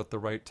buttons at the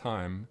right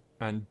time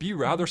and be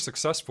rather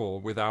successful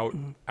without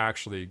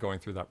actually going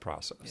through that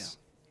process.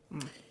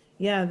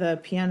 Yeah,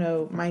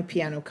 my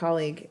piano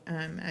colleague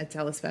at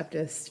Dallas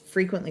Baptist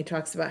frequently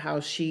talks about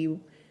how she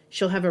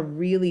she'll have a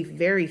really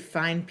very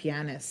fine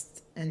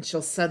pianist, and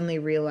she'll suddenly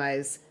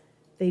realize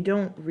they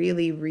don't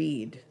really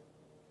read.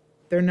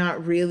 They're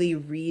not really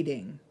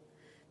reading,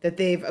 that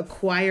they've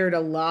acquired a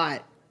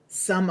lot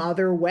some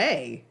other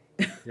way.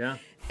 Yeah.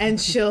 And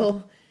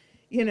she'll,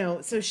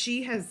 so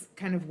she has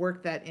kind of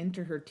worked that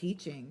into her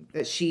teaching,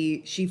 that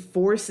she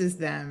forces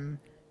them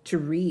to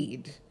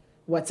read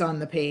what's on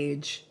the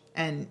page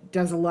and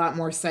does a lot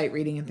more sight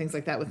reading and things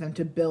like that with them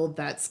to build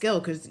that skill.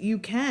 Because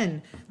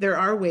there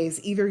are ways,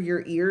 either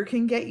your ear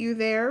can get you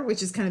there,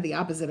 which is kind of the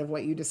opposite of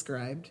what you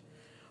described,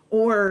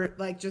 or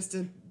like just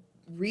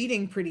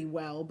reading pretty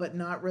well, but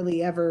not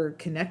really ever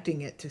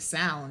connecting it to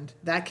sound.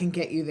 That can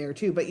get you there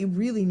too. But you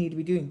really need to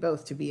be doing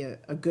both to be a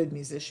good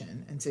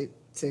musician and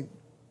to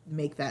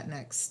make that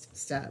next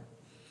step.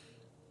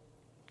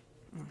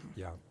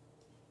 Yeah.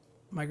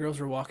 My girls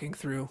were walking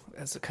through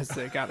because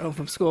they got home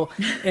from school,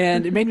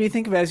 and it made me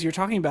think of, as you're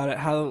talking about it,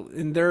 how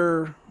in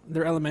their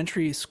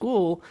elementary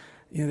school,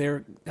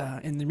 they're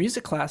in the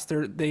music class,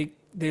 they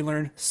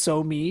learn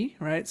so mi,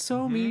 right?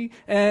 So mi,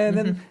 and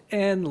then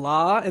and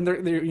la, and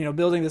they're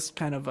building this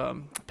kind of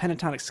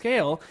pentatonic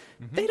scale.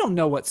 They don't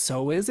know what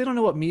so is. They don't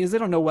know what mi is. They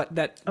don't know what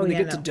that when they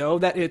get to do,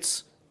 that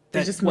it's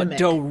that's what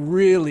do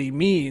really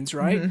means,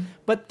 right?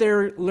 But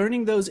they're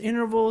learning those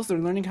intervals. They're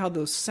learning how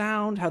those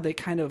sound, how they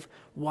kind of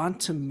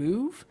want to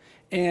move,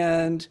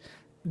 and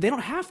they don't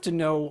have to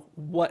know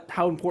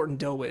how important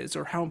do is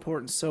or how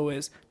important so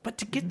is, but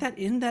to get that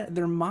in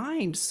their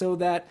mind so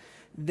that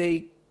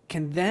they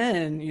can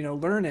then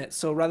learn it.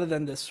 So rather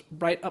than this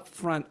right up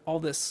front, all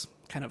this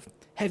kind of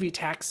heavy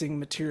taxing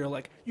material,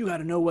 like you got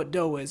to know what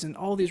do is and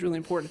all these really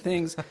important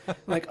things,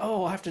 like,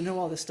 oh, I have to know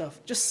all this stuff.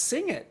 Just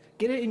sing it,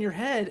 get it in your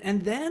head,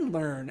 and then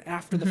learn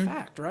after the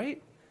fact,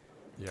 right?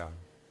 Yeah,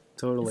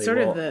 Totally.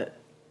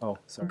 Oh,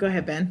 sorry. Go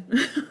ahead, Ben.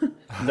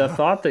 The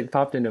thought that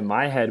popped into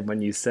my head when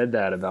you said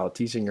that about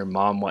teaching your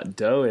mom what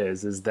do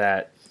is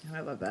that, I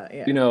love that.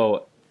 Yeah.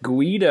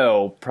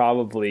 Guido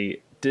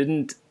probably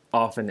didn't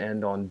often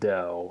end on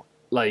do.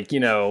 Like,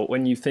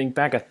 when you think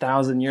back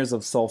 1,000 years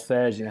of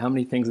solfege, how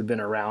many things have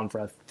been around for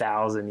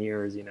 1,000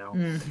 years,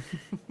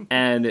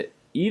 And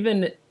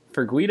even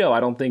for Guido, I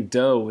don't think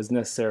do was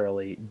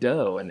necessarily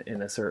do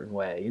in a certain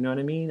way. You know what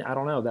I mean? I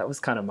don't know. That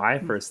was kind of my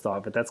first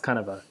thought, but that's kind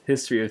of a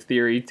history of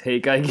theory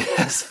take, I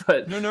guess.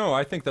 But no,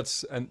 I think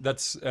that's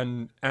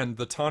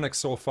the tonic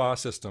sol fa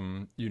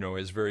system,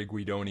 is very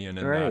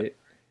Guidonian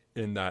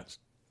in that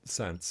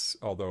sense,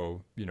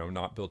 although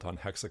not built on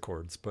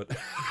hexachords, but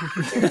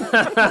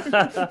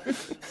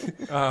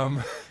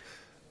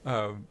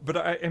but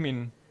I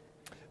mean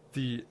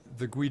the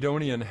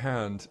Guidonian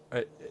hand,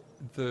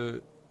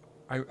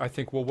 I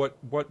think, well,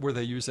 what were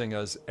they using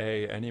as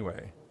A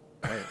anyway?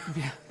 Right.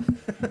 Yeah.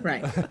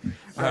 Right.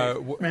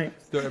 Right.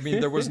 I mean,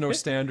 there was no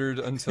standard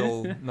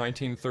until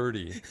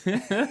 1930.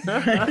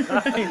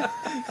 Right.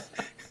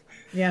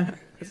 Yeah,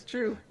 it's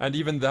true. And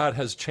even that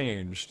has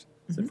changed.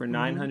 So for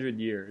 900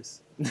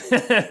 years,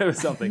 or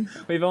something,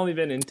 we've only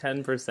been in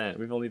 10%.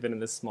 We've only been in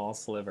this small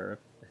sliver of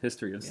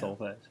history of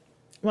solfege.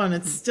 Well, and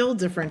it's still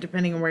different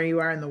depending on where you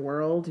are in the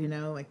world,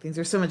 like things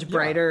are so much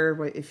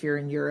brighter. If you're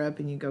in Europe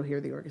and you go hear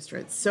the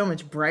orchestra, it's so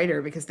much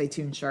brighter because they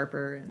tune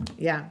sharper.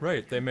 And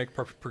Right. They make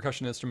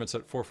percussion instruments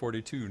at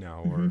 442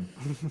 now, or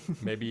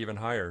maybe even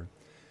higher.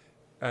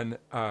 And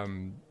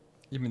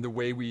even the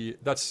way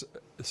that's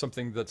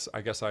something that's,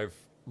 I guess, I've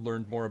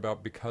learned more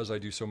about because I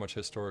do so much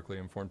historically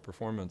informed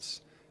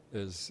performance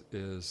is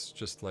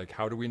just like,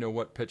 how do we know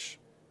what pitch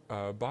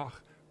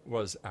Bach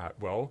was at?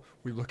 Well,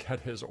 we look at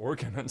his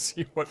organ and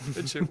see what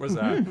pitch it was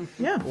at.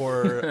 Yeah.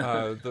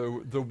 Or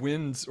the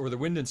winds or the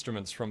wind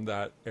instruments from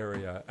that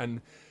area.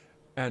 And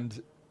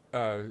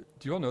do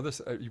you all know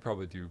this? You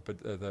probably do, but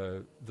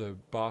the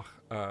Bach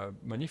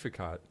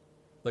Magnificat,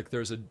 like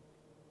there's a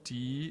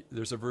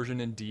version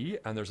in D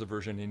and there's a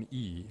version in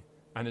E,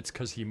 and it's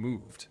because he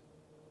moved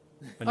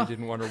and he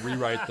didn't want to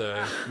rewrite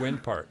the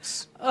wind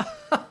parts.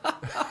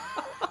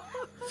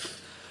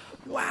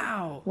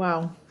 Wow.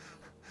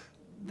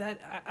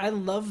 I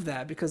love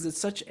that because it's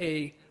such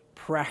a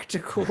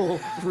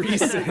practical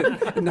reason,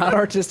 not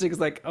artistic.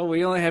 It's like, oh,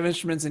 we only have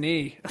instruments in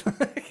E.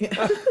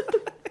 Yeah.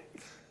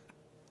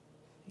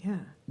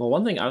 Well,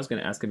 one thing I was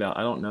going to ask about,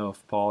 I don't know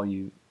if, Paul,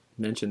 you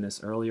mentioned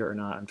this earlier or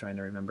not. I'm trying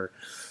to remember.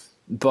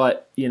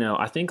 But,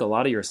 I think a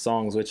lot of your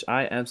songs, which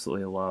I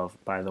absolutely love,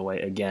 by the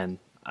way, again,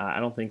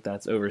 I don't think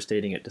that's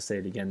overstating it to say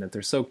it again, that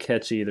they're so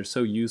catchy, they're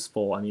so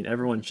useful. I mean,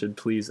 everyone should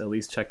please at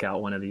least check out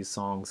one of these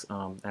songs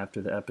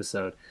after the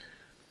episode.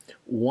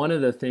 One of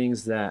the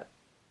things that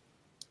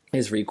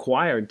is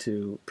required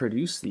to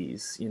produce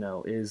these,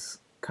 is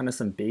kind of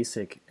some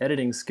basic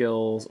editing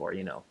skills, or,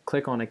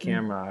 click on a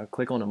camera,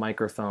 click on a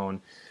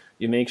microphone.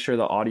 You make sure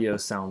the audio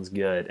sounds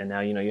good. And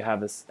now, you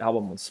have this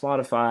album on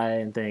Spotify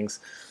and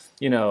things.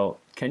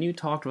 Can you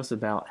talk to us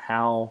about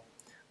how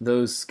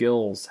those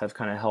skills have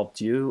kind of helped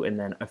you, and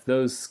then if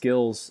those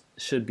skills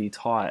should be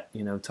taught,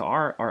 to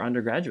our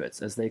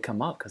undergraduates as they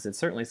come up, because it's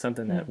certainly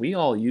something that we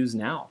all use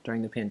now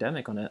during the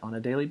pandemic on a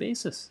daily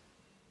basis.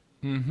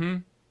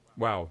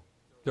 Wow.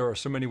 there are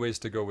so many ways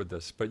to go with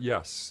this, but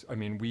yes, I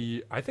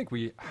mean, I think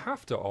we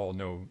have to all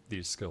know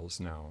these skills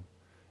now,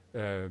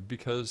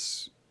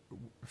 because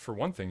for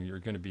one thing, you're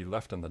going to be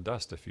left in the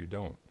dust if you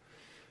don't.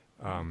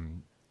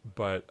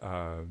 But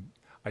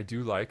I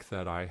do like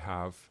that I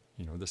have,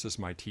 this is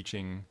my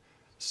teaching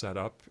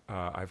setup.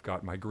 I've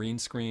got my green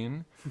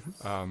screen.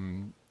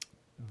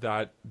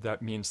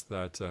 That means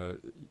that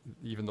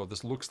even though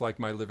this looks like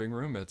my living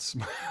room, it's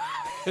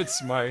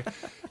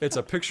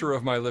a picture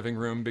of my living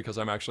room because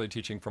I'm actually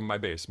teaching from my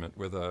basement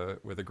with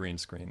a green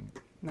screen.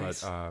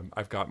 Nice. But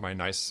I've got my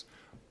nice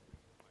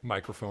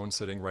microphone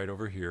sitting right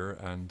over here,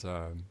 and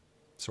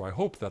so I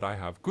hope that I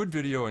have good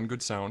video and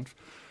good sound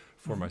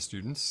for my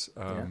students.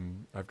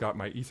 I've got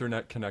my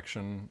Ethernet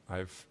connection.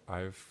 I've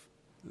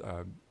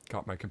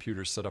got my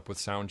computer set up with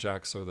sound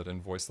jacks so that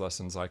in voice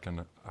lessons I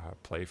can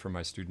play for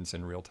my students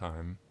in real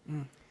time,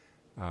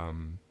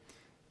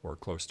 or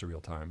close to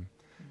real time.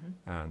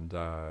 And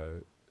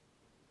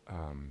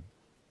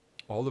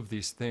all of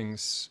these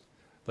things,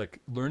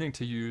 like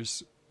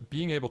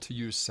being able to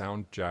use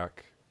sound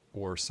jack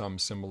or some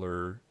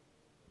similar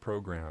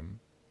program,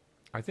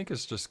 I think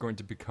is just going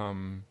to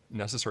become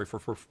necessary for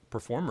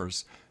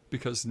performers,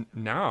 because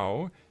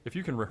now if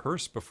you can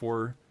rehearse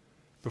before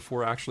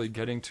actually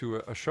getting to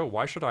a show,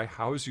 why should I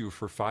house you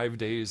for 5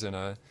 days in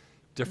a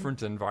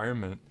different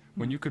environment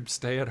when you could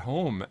stay at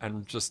home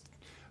and just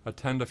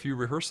attend a few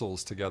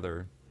rehearsals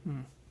together?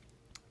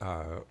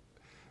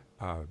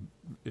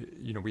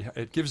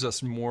 It gives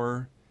us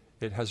more.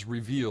 It has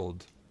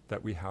revealed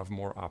that we have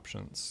more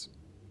options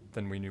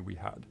than we knew we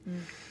had.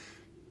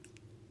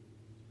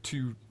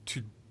 To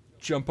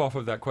jump off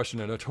of that question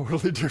in a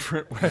totally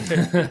different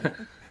way,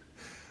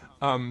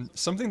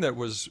 something that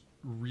was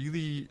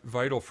really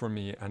vital for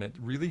me, and it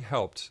really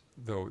helped,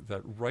 though,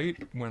 that right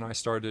when I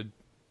started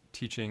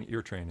teaching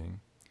ear training,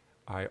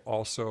 I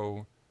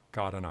also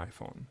got an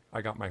iPhone.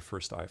 I got my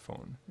first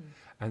iPhone.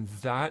 And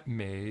that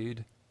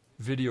made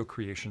video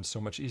creation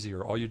so much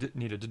easier. All you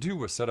needed to do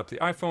was set up the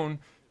iPhone,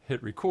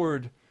 hit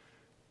record,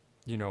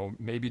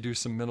 maybe do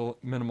some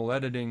minimal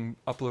editing,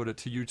 upload it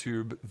to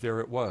YouTube, there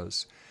it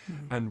was.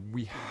 And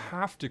we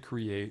have to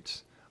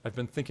create, I've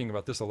been thinking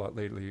about this a lot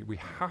lately, we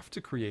have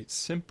to create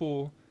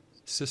simple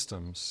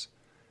systems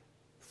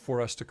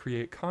for us to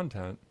create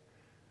content,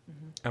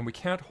 and we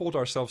can't hold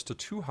ourselves to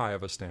too high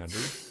of a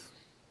standard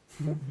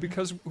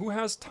because who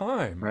has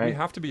time? Right. We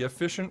have to be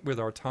efficient with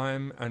our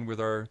time and with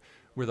our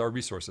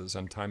resources,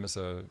 and time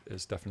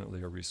is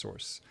definitely a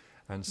resource.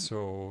 And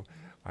so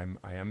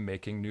I am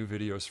making new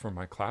videos for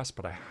my class,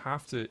 but I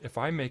have to, if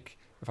I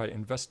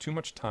invest too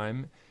much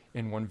time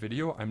in one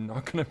video, I'm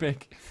not going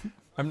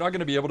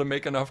to be able to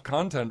make enough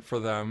content for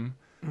them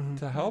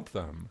to help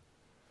them.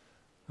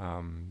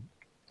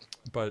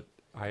 But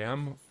I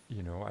am,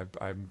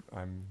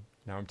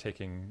 I'm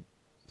taking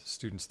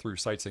students through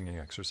sight singing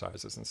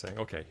exercises and saying,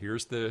 okay,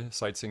 here's the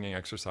sight singing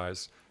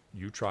exercise,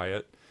 you try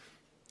it,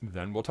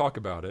 then we'll talk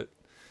about it.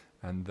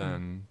 And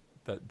then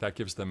that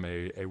gives them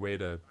a way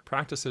to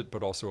practice it,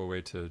 but also a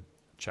way to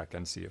check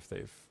and see if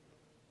they've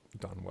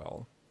done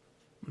well.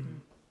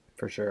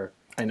 For sure.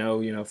 I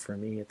know, for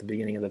me at the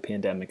beginning of the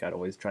pandemic, I'd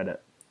always try to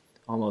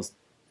almost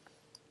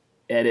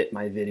edit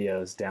my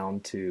videos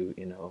down to,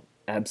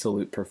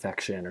 absolute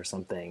perfection or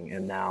something.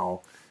 And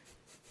now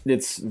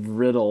it's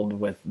riddled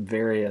with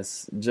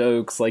various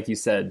jokes, like you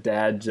said,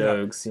 dad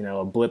jokes,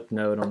 a blip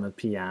note on the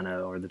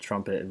piano or the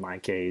trumpet in my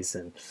case.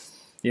 And,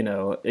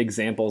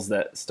 examples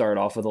that start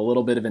off with a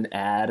little bit of an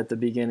ad at the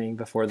beginning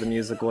before the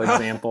musical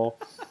example.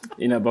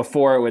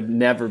 Before it would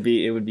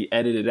be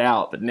edited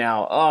out. But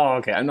now,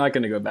 okay, I'm not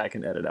going to go back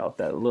and edit out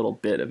that little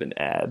bit of an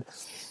ad.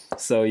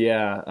 So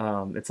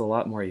it's a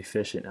lot more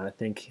efficient. And I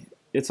think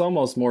it's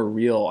almost more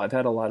real. I've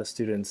had a lot of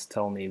students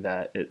tell me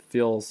that it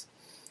feels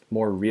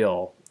more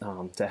real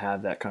to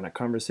have that kind of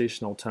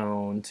conversational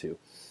tone, to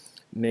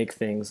make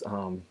things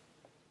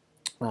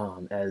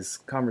as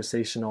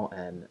conversational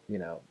and,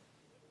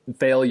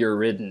 failure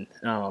ridden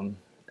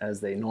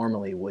as they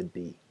normally would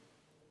be.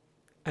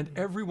 And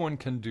everyone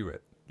can do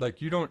it. Like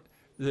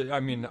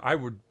I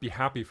would be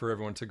happy for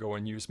everyone to go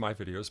and use my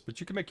videos, but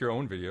you can make your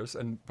own videos.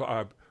 And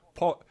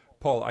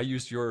Paul, I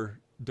used your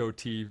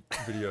Doti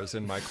videos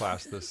in my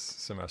class this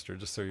semester,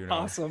 just so you know.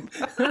 Awesome.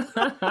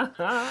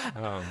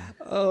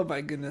 Oh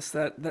my goodness,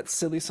 that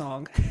silly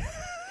song.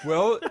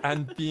 Well,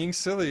 and being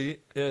silly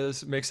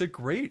makes it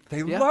great.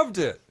 They loved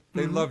it.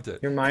 They loved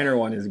it. Your minor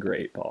one is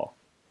great, Paul.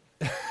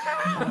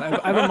 I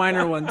have a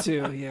minor one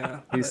too. Yeah.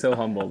 He's so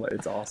humble, but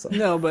it's awesome.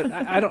 No, but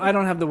I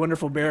don't have the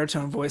wonderful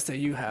baritone voice that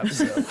you have.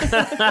 So.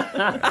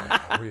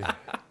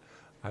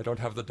 I don't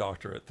have the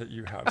doctorate that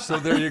you have. So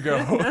there you go.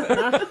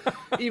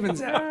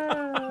 Evens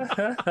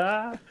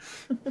out.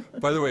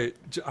 By the way,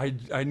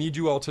 I need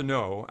you all to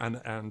know,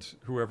 and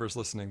whoever's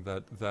listening,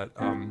 that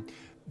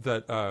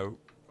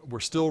we're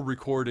still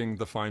recording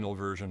the final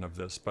version of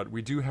this, but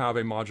we do have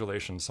a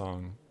modulation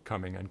song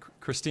coming, and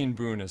Christine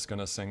Boone is going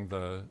to sing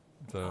the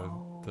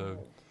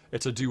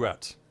it's a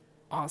duet.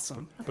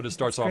 Awesome. But it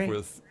starts off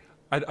with,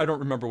 I don't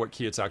remember what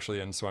key it's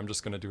actually in, so I'm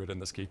just going to do it in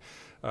this key.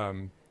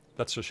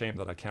 that's a shame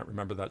that I can't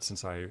remember that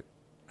since I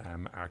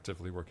am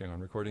actively working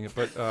on recording it.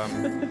 But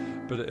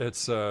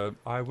it's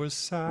I was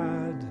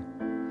sad,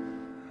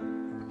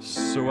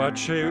 so I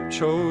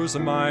chose a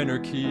minor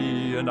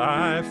key, and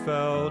I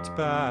felt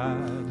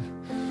bad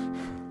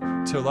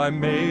till I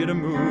made a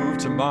move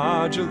to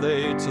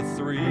modulate to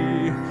 3.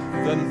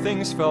 Then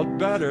things felt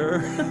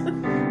better,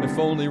 if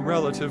only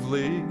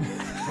relatively.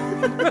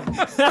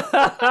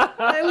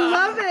 I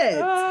love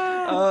it.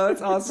 Oh,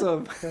 that's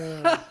awesome.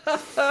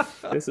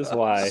 This is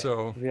why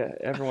So-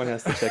 everyone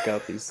has to check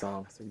out these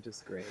songs. They're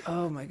just great.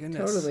 Oh my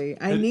goodness. Totally.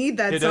 I need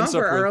that it song ends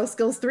for up with- Aural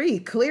Skills 3,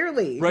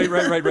 clearly. Right.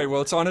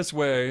 Well, it's on its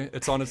way.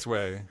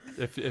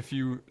 If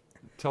you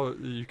tell,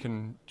 you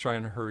can try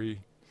and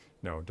hurry.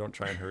 No, don't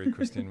try and hurry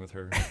Christine with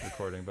her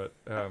recording. But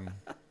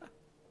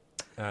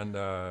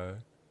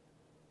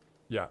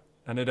yeah,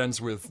 and it ends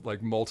with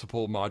like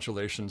multiple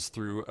modulations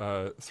through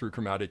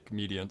chromatic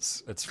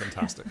mediants. It's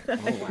fantastic. Oh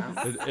wow.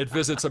 It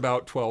visits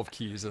about 12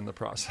 keys in the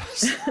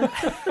process.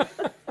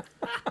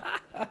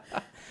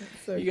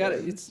 So You got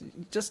good. it. It's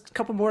just a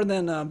couple more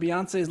than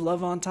Beyonce's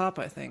 "Love on Top,"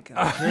 I think.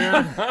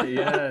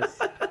 Yes.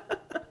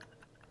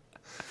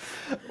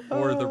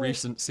 Or the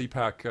recent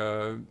CPAC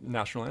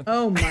national anthem.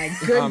 Oh my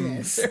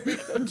goodness.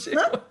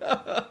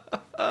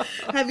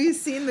 Have you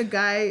seen the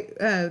guy?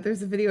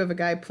 There's a video of a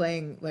guy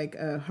playing like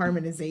a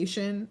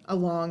harmonization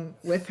along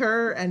with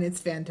her, and it's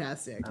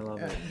fantastic. I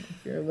love it.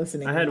 If you're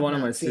listening, I had and one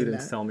of not my seen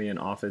students that. tell me in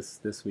office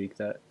this week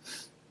that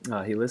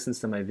he listens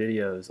to my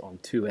videos on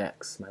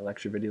 2x, my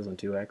lecture videos on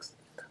 2x,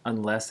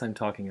 unless I'm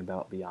talking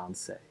about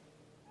Beyonce.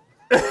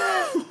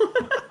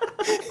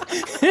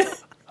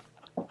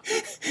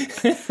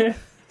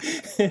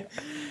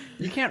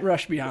 You can't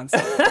rush Beyonce.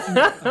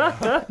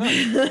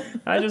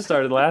 I just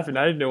started laughing.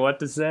 I didn't know what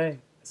to say. I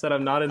said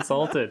I'm not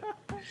insulted.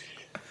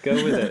 Go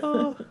with it.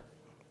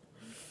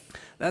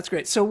 That's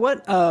great. So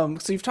what?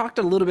 So you've talked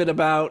a little bit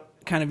about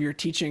kind of your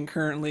teaching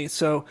currently.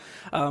 So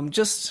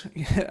just,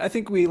 I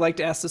think we like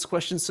to ask this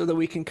question so that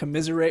we can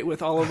commiserate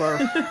with all of our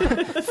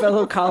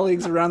fellow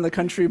colleagues around the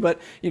country.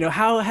 But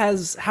how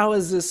has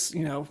this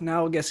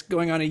now I guess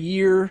going on a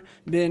year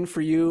been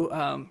for you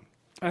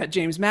at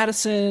James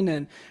Madison,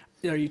 and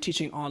are you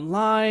teaching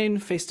online,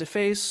 face to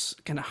face,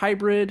 kind of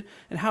hybrid,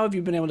 and how have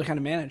you been able to kind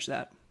of manage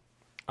that?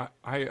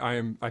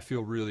 I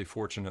feel really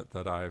fortunate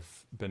that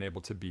I've been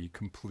able to be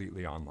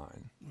completely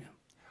online. Yeah.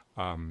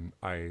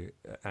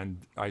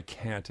 I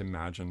can't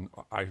imagine.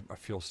 I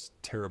feel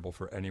terrible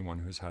for anyone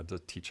who's had to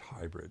teach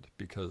hybrid,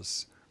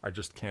 because I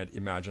just can't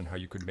imagine how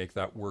you could make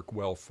that work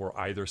well for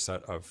either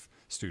set of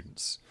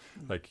students.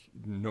 Like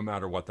no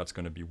matter what, that's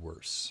going to be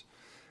worse.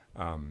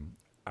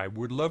 I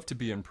would love to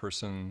be in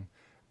person.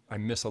 I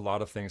miss a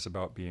lot of things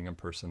about being in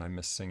person. I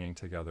miss singing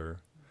together.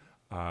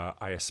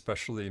 I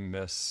especially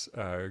miss,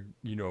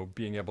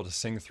 being able to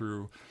sing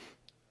through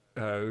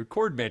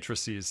chord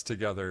matrices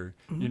together,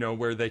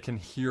 where they can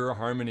hear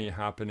harmony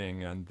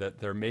happening and that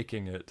they're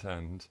making it.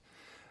 And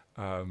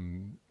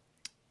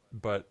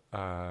but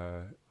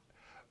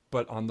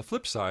on the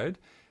flip side,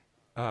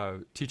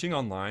 teaching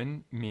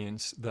online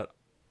means that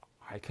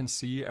I can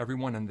see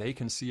everyone and they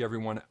can see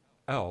everyone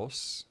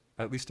else,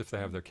 at least if they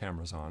have their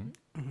cameras on.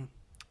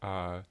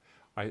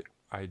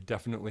 I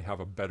definitely have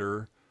a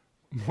better,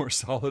 more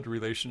solid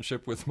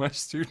relationship with my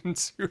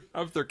students who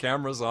have their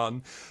cameras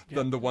on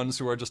than the ones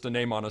who are just a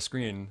name on a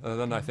screen.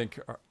 Then I think,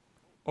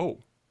 oh,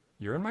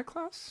 you're in my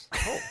class?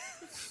 Oh,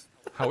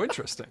 how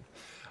interesting.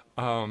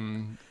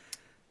 And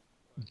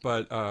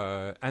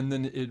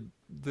then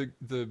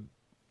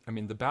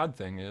the bad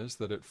thing is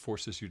that it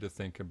forces you to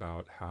think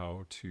about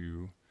how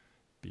to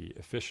be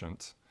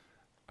efficient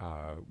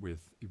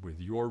with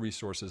your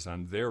resources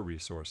and their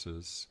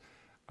reresources.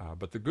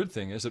 But the good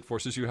thing is it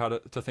forces you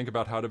to think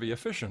about how to be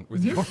efficient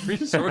with your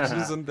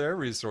resources and their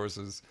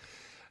resources.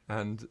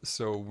 And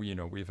so,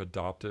 we've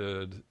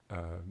adopted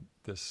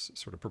this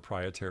sort of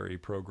proprietary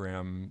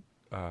program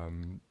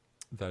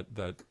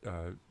that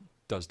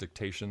does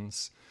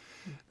dictations.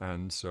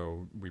 And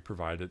so we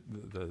provided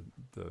the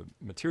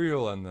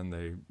material, and then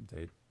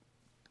they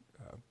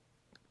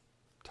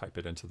type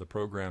it into the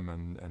program,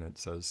 and it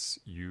says,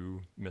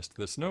 you missed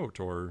this note,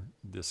 or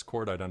this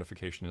chord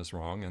identification is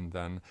wrong. And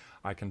then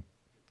I can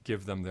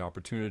give them the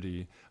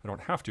opportunity, I don't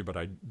have to, but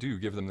I do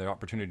give them the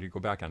opportunity to go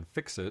back and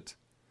fix it,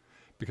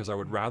 because I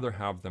would rather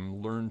have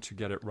them learn to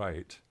get it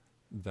right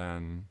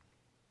than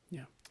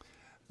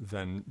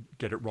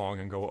get it wrong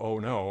and go, oh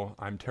no,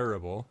 I'm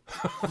terrible.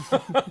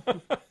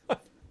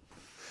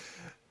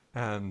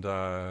 And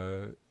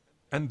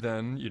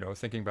then,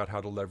 thinking about how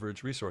to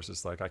leverage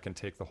resources. Like I can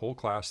take the whole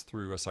class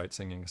through a sight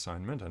singing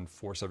assignment and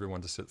force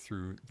everyone to sit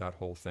through that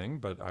whole thing.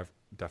 But I've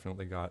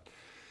definitely got,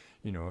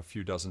 a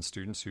few dozen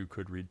students who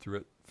could read through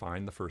it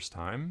fine the first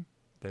time.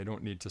 They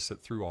don't need to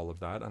sit through all of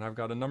that. And I've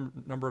got a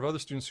number of other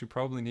students who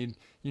probably need,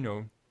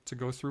 to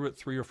go through it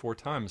 3 or 4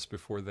 times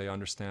before they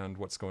understand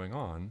what's going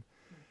on.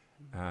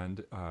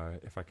 And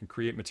if I can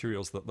create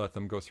materials that let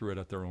them go through it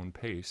at their own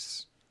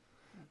pace,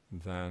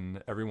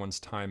 then everyone's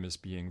time is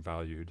being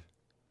valued.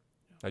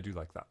 I do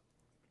like that.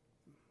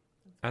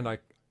 And I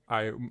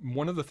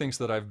one of the things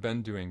that I've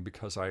been doing,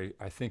 because I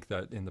think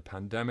that in the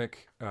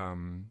pandemic,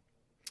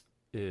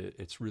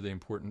 it's really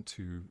important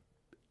to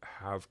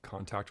have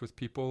contact with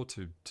people,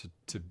 to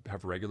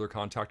have regular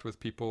contact with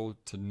people,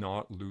 to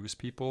not lose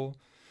people,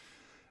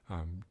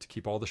 to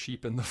keep all the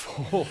sheep in the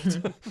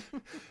fold.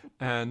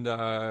 And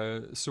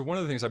so one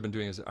of the things I've been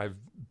doing is I've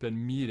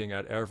been meeting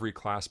at every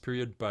class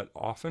period, but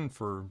often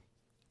for,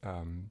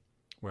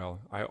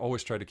 I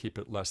always try to keep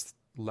it less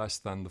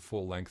than the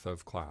full length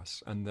of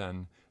class. And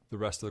then the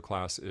rest of the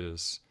class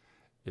is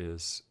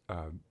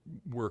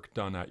work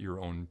done at your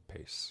own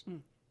pace.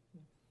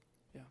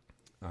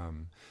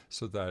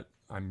 So that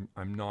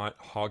I'm not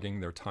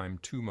hogging their time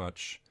too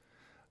much,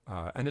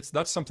 and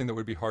that's something that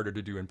would be harder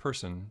to do in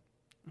person,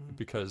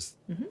 because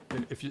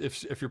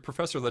if your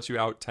professor lets you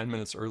out 10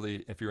 minutes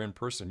early, if you're in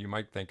person, you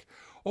might think,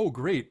 oh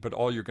great, but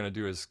all you're going to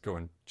do is go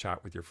and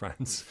chat with your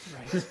friends.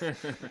 Right.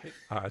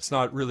 It's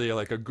not really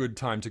like a good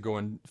time to go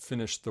and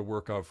finish the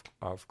work of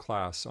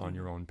class on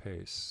your own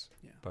pace.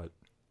 But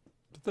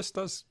this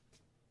does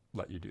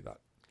let you do that.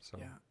 So.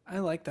 Yeah, I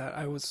like that.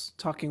 I was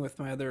talking with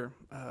my other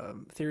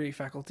theory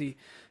faculty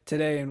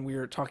today, and we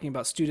were talking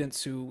about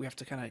students who we have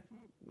to kind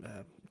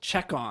of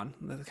check on,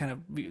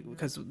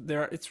 because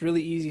it's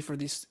really easy for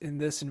in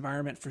this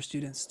environment for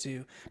students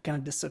to kind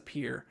of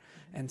disappear.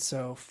 And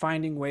so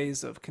finding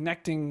ways of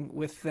connecting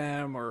with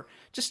them or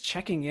just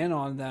checking in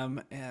on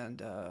them,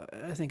 and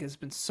I think has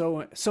been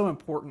so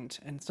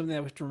important, and something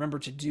that we have to remember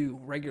to do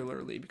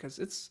regularly, because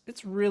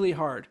it's really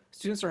hard.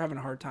 Students are having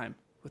a hard time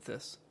with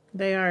this.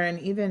 They are, and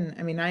even,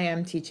 I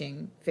am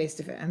teaching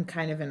face-to-face. I'm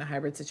kind of in a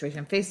hybrid situation.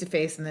 I'm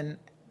face-to-face, and then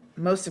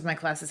most of my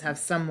classes have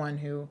someone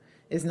who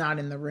is not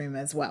in the room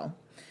as well,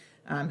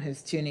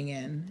 who's tuning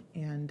in.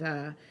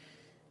 And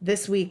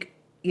this week,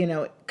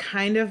 it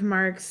kind of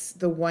marks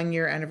the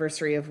 1-year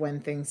anniversary of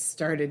when things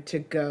started to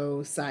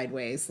go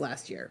sideways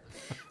last year.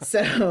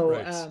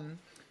 So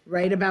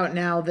right about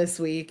now this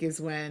week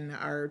is when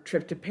our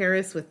trip to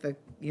Paris with the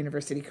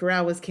university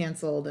chorale was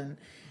canceled, and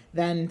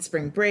then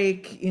spring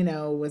break,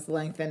 was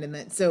lengthened.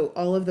 And so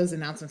all of those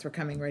announcements were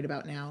coming right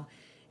about now.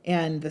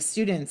 And the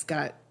students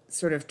got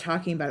sort of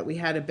talking about it. We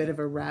had a bit of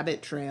a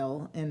rabbit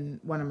trail in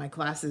one of my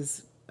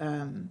classes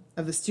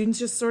of the students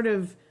just sort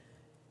of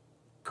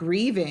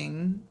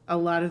grieving a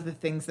lot of the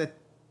things that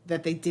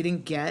they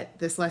didn't get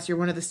this last year.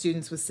 One of the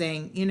students was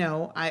saying,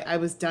 I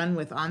was done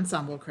with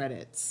ensemble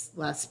credits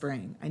last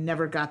spring. I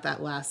never got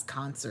that last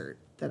concert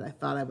that I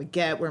thought I would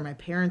get, where my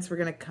parents were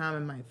going to come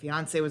and my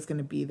fiance was going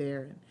to be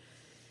there. And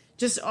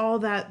just all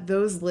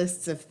those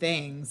lists of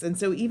things. And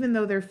so even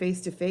though they're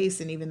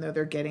face-to-face, and even though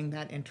they're getting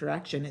that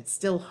interaction, it's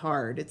still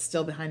hard. It's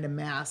still behind a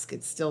mask.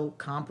 It's still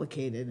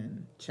complicated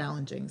and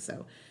challenging.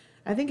 So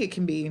I think it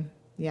can be,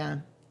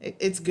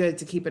 it's good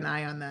to keep an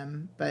eye on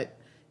them. But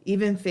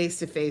even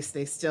face-to-face,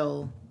 they're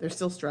still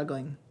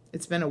struggling.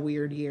 It's been a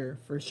weird year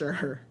for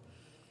sure.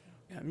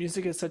 Yeah,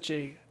 music is such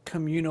a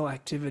communal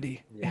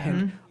activity,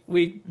 and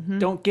we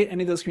don't get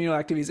any of those communal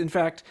activities. In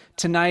fact,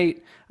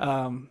 tonight,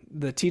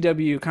 the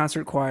TW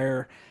concert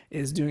choir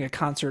is doing a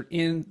concert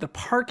in the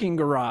parking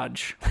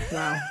garage.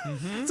 Wow.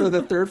 So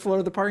the third floor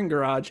of the parking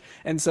garage.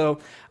 And so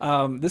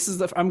this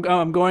is I'm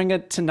going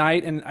at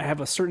tonight, and I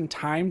have a certain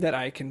time that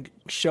I can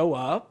show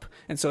up.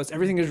 And so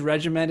everything is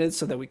regimented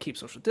so that we keep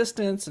social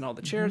distance and all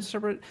the chairs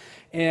separate.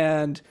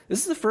 And this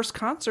is the first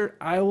concert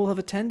I will have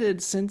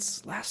attended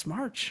since last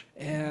March.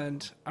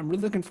 And I'm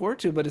really looking forward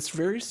to it, but it's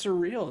very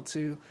surreal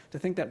to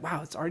think that,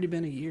 wow, it's already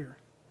been a year.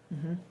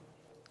 Mm-hmm.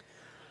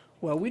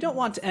 Well, we don't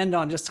want to end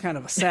on just kind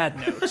of a sad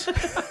note,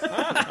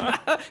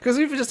 because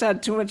we've just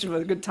had too much of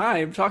a good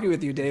time talking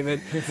with you, David.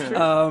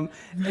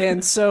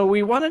 And so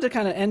we wanted to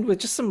kind of end with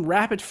just some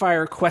rapid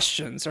fire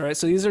questions. All right.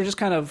 So these are just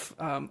kind of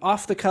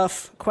off the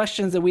cuff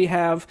questions that we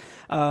have.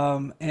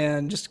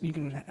 And just, you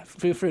can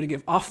feel free to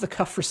give off the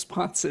cuff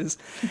responses.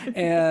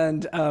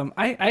 And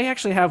I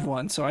actually have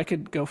one, so I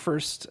could go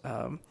first.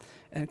 And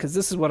because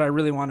this is what I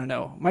really want to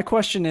know. My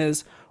question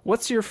is,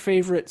 what's your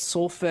favorite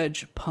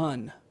solfege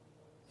pun?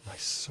 My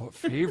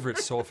favorite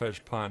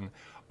solfege pun.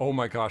 Oh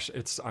my gosh,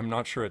 I'm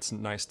not sure it's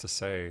nice to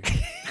say.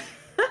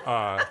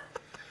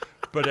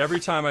 But every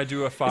time I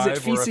do a 5 is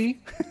it feces?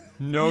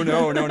 No.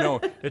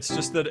 It's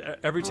just that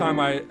every time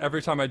I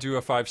do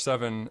a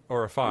 5-7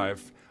 or a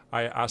 5,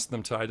 I ask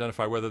them to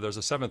identify whether there's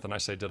a 7th, and I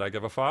say, did I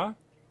give a fa?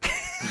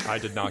 I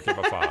did not give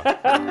a fa.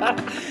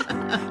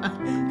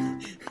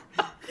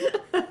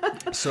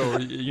 So,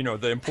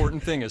 the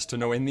important thing is to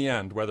know in the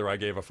end whether I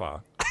gave a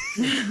fa.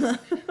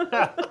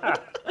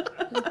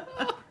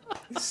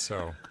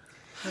 So,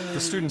 the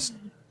students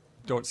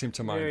don't seem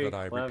to mind that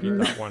I repeat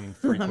that one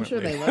frequently. I'm sure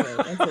they love it.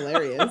 That's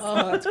hilarious.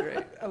 Oh, that's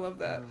great. I love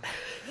that.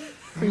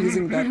 We're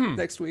using that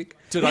next week.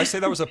 Did I say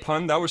that was a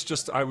pun? I was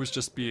just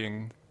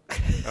being,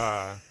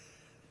 I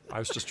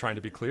was just trying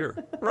to be clear.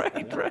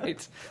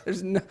 Right.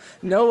 There's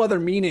no other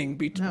meaning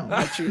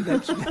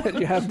that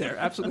you have there.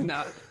 Absolutely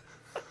not.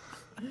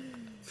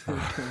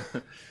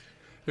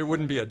 It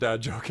wouldn't be a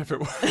dad joke if it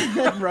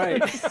was.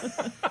 Right.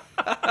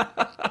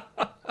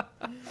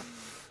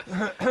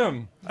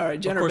 All right,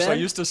 Jenn Of course, Ben? I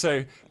used to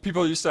say,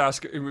 people used to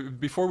ask,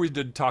 before we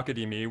did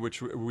Takadimi,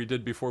 which we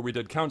did before we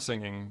did count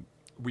singing,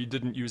 we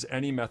didn't use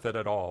any method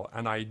at all.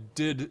 And I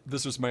did,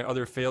 this was my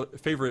other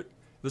favorite,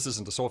 this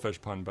isn't a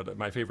solfege pun, but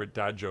my favorite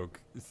dad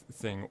joke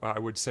thing. I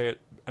would say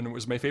it, and it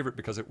was my favorite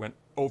because it went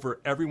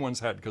over everyone's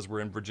head because we're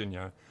in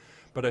Virginia.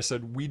 But I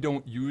said, we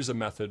don't use a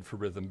method for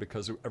rhythm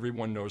because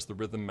everyone knows the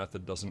rhythm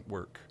method doesn't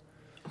work.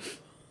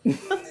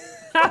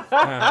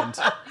 And,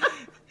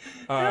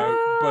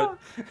 but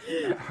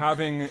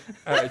having,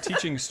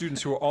 teaching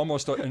students who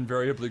almost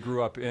invariably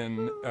grew up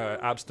in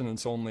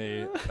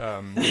abstinence-only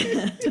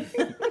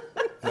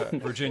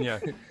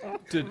Virginia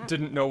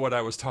didn't know what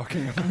I was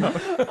talking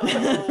about.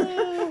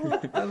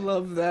 I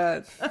love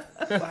that.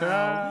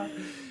 Wow.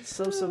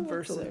 So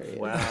subversive.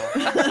 Wow.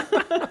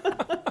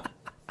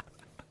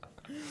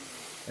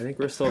 I think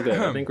we're still good.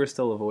 I think we're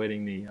still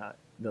avoiding the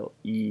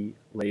E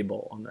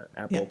label on the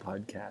Apple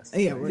podcast.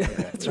 Yeah, we're good.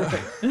 That's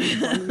right.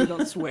 As long as we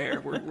don't swear,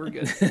 we're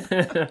good.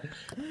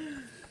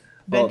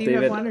 Ben, do you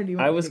David, have one, or do you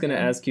want I me was to going to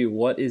go? ask you,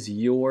 what is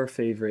your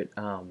favorite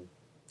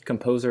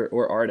composer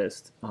or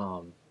artist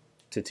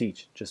to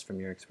teach, just from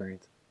your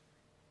experience?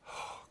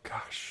 Oh,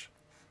 gosh.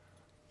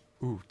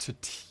 Ooh, to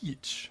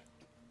teach.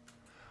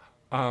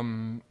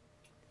 Can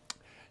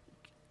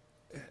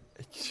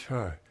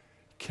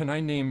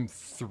I name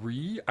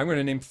three? I'm going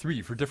to name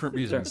three for different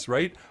reasons,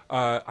 right?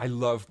 I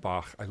love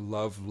Bach. I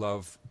love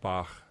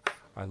Bach.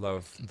 I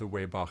love the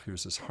way Bach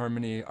uses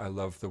harmony. I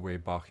love the way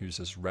Bach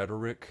uses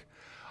rhetoric.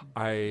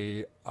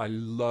 I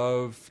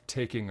love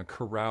taking a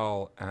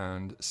chorale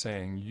and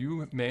saying,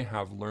 you may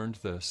have learned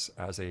this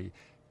as a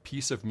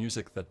piece of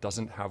music that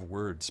doesn't have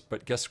words,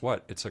 but guess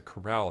what? It's a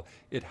chorale.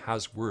 It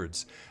has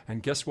words.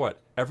 And guess what?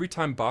 Every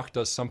time Bach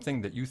does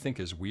something that you think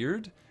is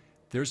weird,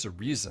 there's a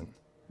reason.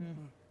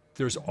 Mm-hmm.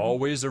 There's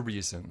always a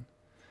reason.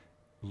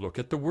 Look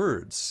at the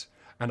words.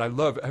 And I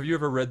love, have you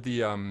ever read the,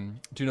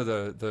 do you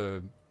know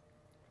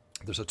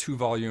there's a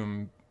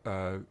 2-volume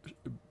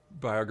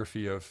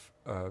biography of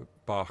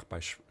Bach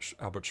by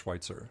Albert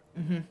Schweitzer.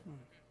 Mm-hmm.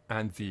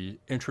 And the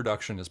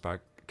introduction is by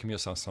Camille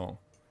Saint-Saëns.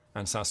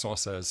 And Saint-Saëns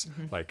says,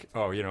 like,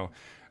 oh,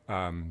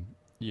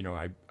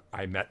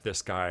 I met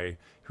this guy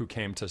who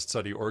came to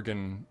study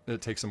organ,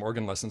 take some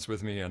organ lessons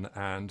with me,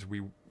 and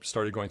we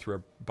started going through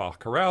a Bach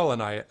chorale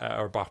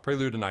or Bach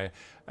prelude, and I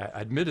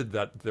admitted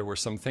that there were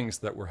some things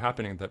that were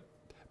happening that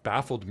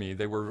baffled me.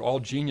 They were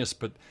all genius,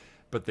 but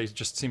they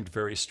just seemed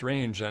very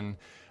strange. And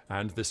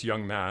this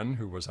young man,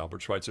 who was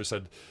Albert Schweitzer,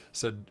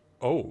 said,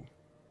 oh,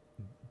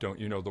 don't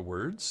you know the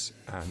words?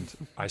 And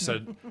I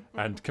said,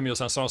 and Camille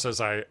Saint-Saëns says,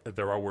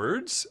 there are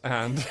words,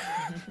 and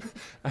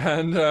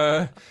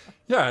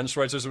and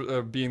Schweitzer's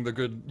being the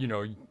good,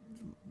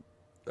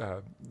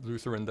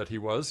 Lutheran that he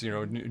was,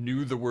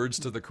 knew the words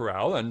to the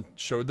chorale and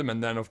showed them,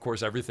 and then of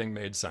course everything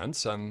made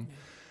sense. And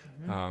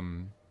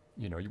when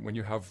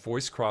you have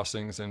voice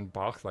crossings in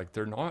Bach, like,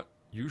 they're not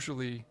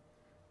usually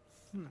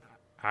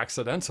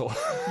accidental.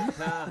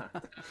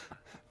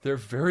 They're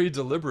very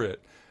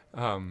deliberate.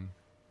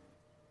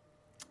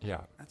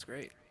 Yeah. That's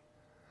great.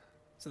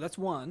 So that's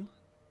one.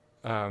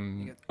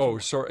 Two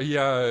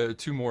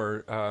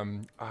more.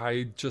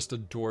 I just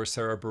adore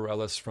Sarah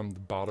Bareilles from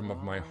the bottom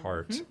of my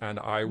heart. And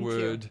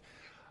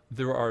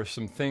there are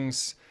some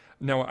things,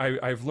 now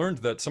I've learned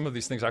that some of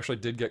these things actually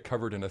did get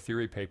covered in a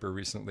theory paper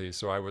recently.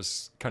 So I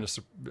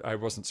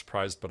wasn't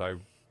surprised, but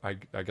I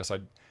guess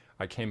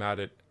I came at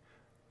it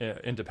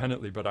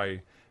independently, but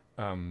I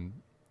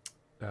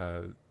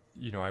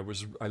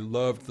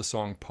loved the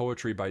song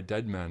Poetry by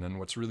Dead Men, and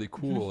what's really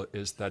cool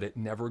is that it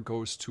never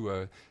goes to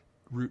a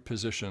root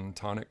position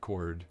tonic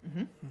chord,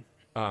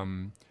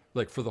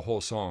 like for the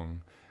whole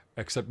song,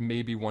 except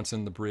maybe once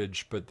in the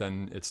bridge, but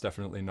then it's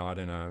definitely not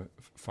in a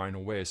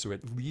final way. So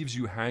it leaves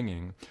you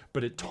hanging,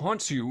 but it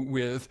taunts you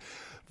with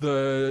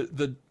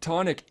the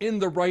tonic in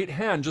the right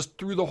hand just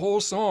through the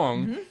whole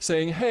song,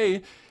 saying,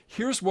 hey,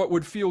 here's what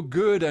would feel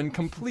good and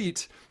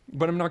complete,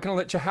 but I'm not going to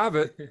let you have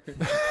it.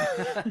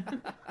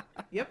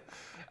 Yep.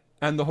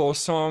 And the whole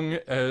song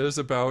is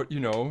about,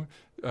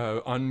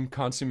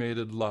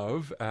 unconsummated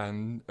love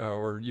and,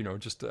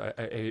 just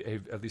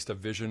at least a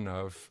vision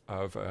of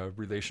a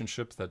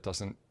relationship that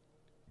doesn't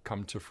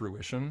come to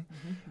fruition.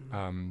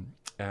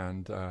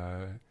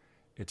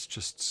 It's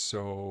just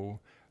so,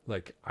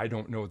 like, I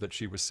don't know that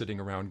she was sitting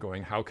around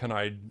going, how can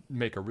I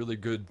make a really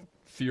good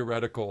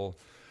theoretical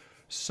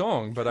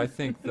song? But I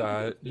think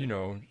that,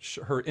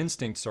 her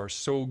instincts are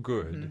so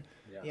good.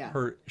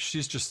 Yeah.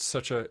 She's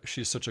such a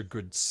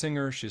good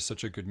singer. She's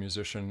such a good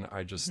musician.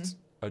 I just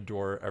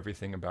adore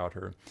everything about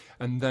her.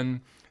 And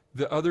then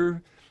the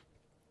other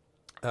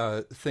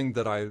thing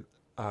that I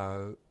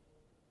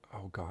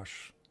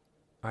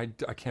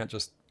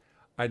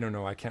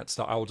can't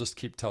stop. I will just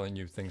keep telling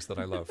you things that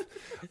I love.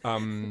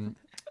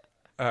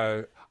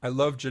 I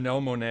love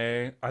Janelle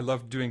Monáe. I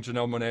love doing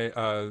Janelle Monáe.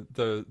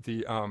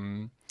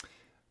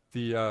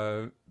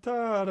 The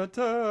da da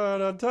da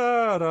da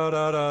da da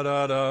da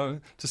da da,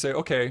 to say,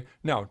 okay,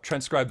 now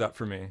transcribe that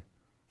for me.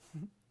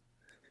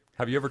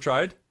 Have you ever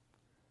tried?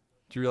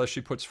 Do you realize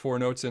she puts 4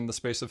 notes in the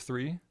space of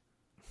 3?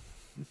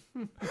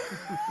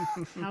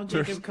 How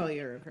Jacob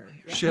Collier of her.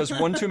 Yeah. She has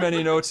one too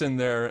many notes in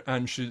there,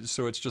 and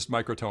so it's just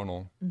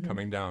microtonal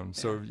coming down.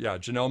 So yeah,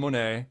 Janelle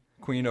Monáe,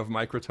 queen of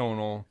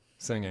microtonal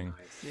singing.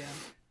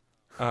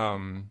 Yeah.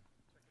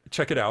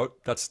 Check it out.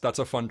 That's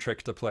a fun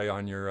trick to play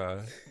on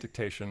your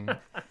dictation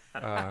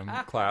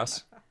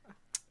class.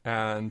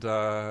 And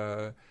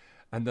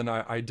then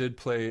I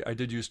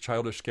did use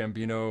Childish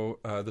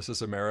Gambino, This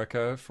Is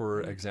America,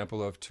 for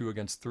example of 2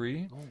 against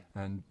 3,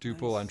 and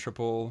duple and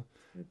triple,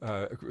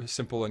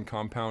 simple and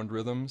compound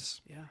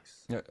rhythms,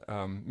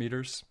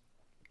 meters.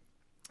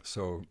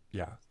 So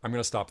yeah, I'm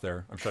gonna stop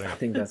there. I'm shutting up. I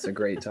think that's a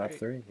great top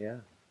 3. Yeah.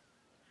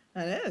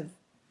 That is.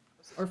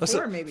 Or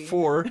 4 maybe.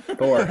 4.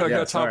 4. I Yeah,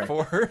 got sorry.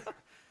 top 4.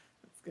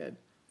 Good.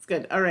 It's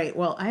good. All right.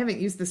 Well, I haven't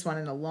used this one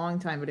in a long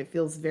time, but it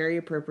feels very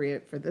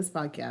appropriate for this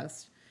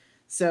podcast.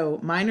 So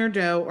minor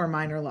do or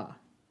minor la?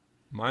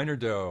 Minor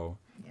do.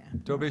 Yeah.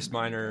 Do-based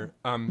minor.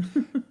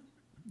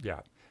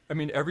 Yeah. I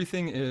mean,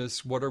 everything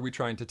is, what are we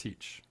trying to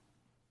teach?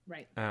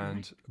 Right.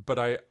 But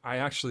I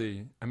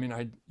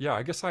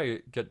guess I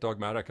get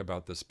dogmatic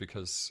about this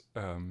because,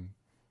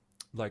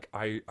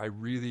 I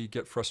really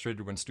get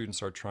frustrated when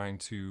students are trying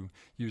to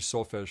use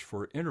solfege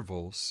for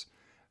intervals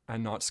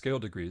and not scale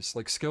degrees.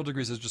 Like, scale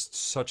degrees is just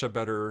such a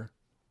better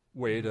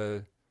way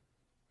to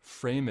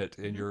frame it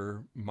in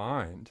your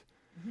mind.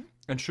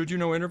 And should you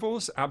know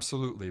intervals?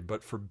 Absolutely.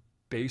 But for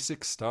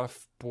basic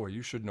stuff, boy,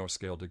 you should know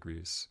scale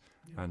degrees.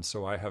 And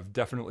so I have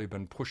definitely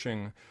been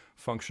pushing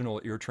Functional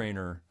Ear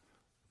Trainer,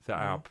 the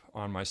app,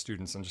 on my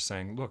students and just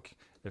saying, look,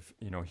 if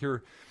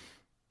here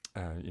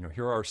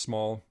are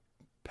small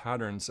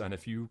patterns, and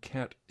if you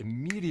can't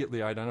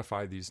immediately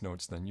identify these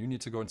notes, then you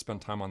need to go and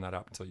spend time on that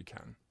app until you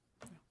can.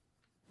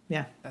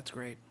 Yeah, That's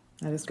great.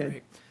 that is good.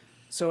 Great.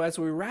 So as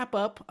we wrap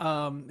up,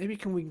 maybe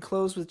we can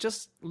close with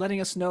just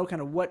letting us know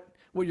kind of what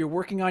you're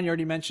working on. You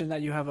already mentioned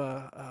that you have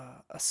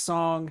a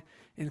song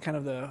in kind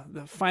of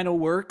the final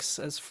works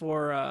as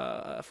for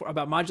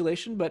about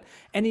modulation, but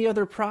any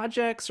other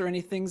projects or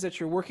any things that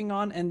you're working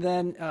on? And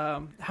then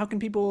how can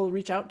people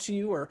reach out to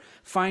you or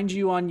find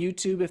you on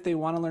YouTube if they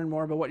want to learn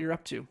more about what you're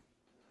up to?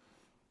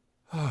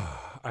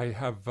 I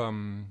have,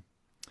 I'm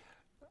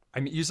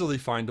easily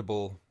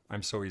findable.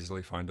 I'm so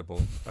easily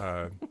findable.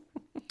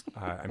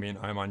 I mean,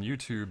 I'm on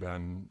YouTube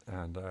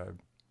and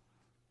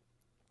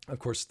of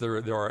course there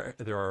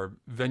are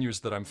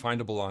venues that I'm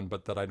findable on,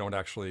 but that I don't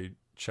actually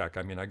check.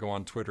 I mean, I go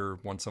on Twitter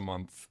once a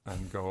month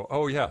and go,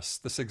 oh yes,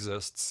 this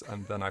exists,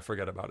 and then I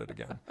forget about it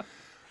again.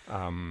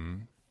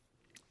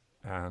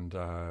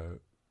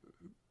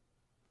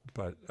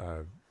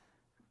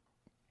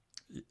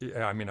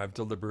 Yeah, I mean, I've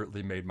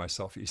deliberately made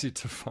myself easy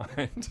to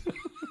find.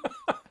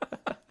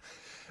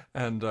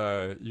 And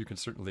you can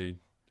certainly,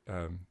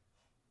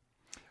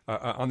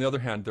 on the other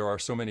hand, there are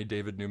so many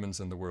David Newmans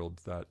in the world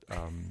that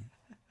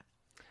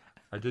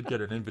I did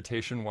get an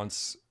invitation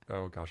once.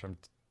 Oh gosh, I'm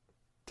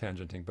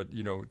tangenting, but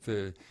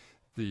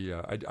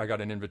I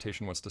got an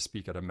invitation once to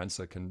speak at a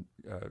Mensa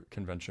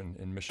convention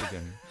in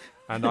Michigan,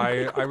 and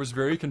I was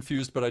very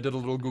confused. But I did a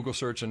little Google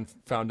search and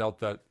found out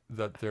that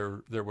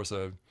there was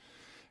a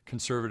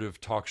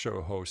conservative talk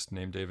show host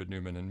named David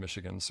Newman in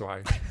Michigan. So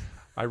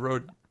I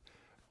wrote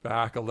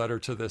back a letter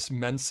to this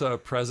Mensa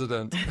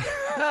president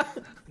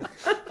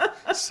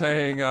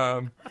saying,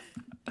 there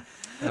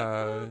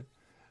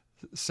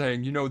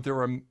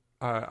are.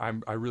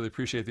 I really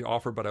appreciate the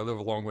offer, but I live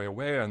a long way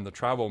away, and the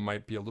travel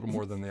might be a little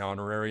more than the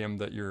honorarium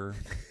that you're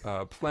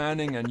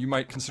planning, and you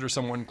might consider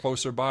someone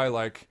closer by,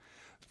 like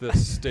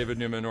this David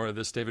Newman or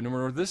this David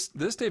Newman or this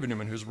David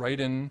Newman who's right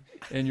in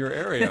your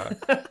area.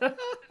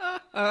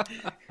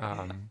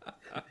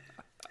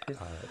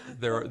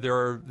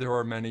 There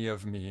are many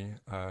of me.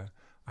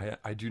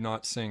 I do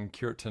not sing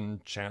kirtan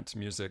chant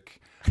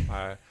music.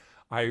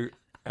 I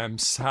am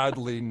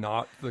sadly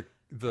not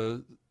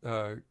the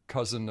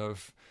cousin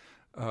of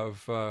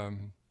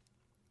I'm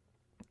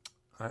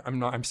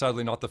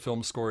sadly not the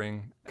film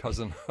scoring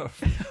cousin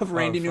Of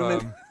Randy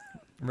Newman.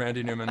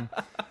 Randy Newman.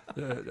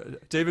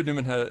 David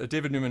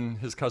Newman,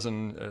 his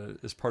cousin,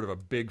 is part of a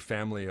big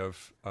family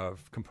of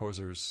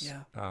composers.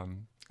 Yeah.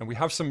 And we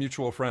have some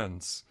mutual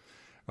friends,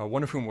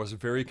 one of whom was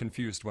very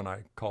confused when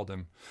I called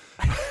him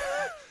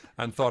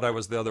and thought I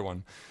was the other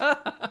one.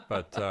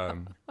 But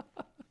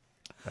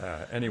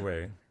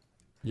anyway,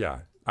 yeah,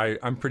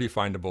 I'm pretty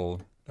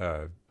findable.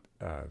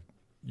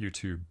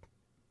 YouTube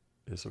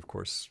is, of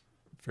course,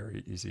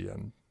 very easy,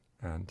 and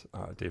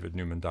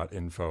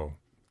davidnewman.info,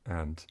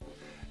 and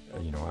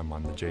I'm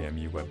on the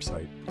JMU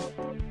website.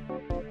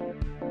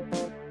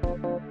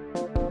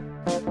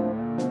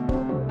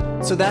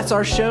 So that's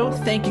our show.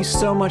 Thank you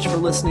so much for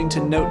listening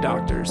to Note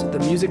Doctors, the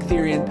music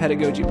theory and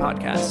pedagogy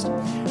podcast.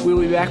 We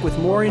will be back with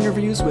more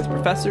interviews with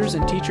professors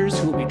and teachers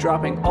who will be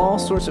dropping all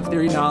sorts of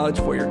theory knowledge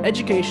for your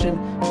education,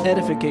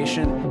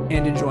 edification,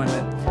 and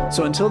enjoyment.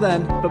 So until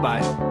then,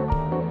 bye-bye.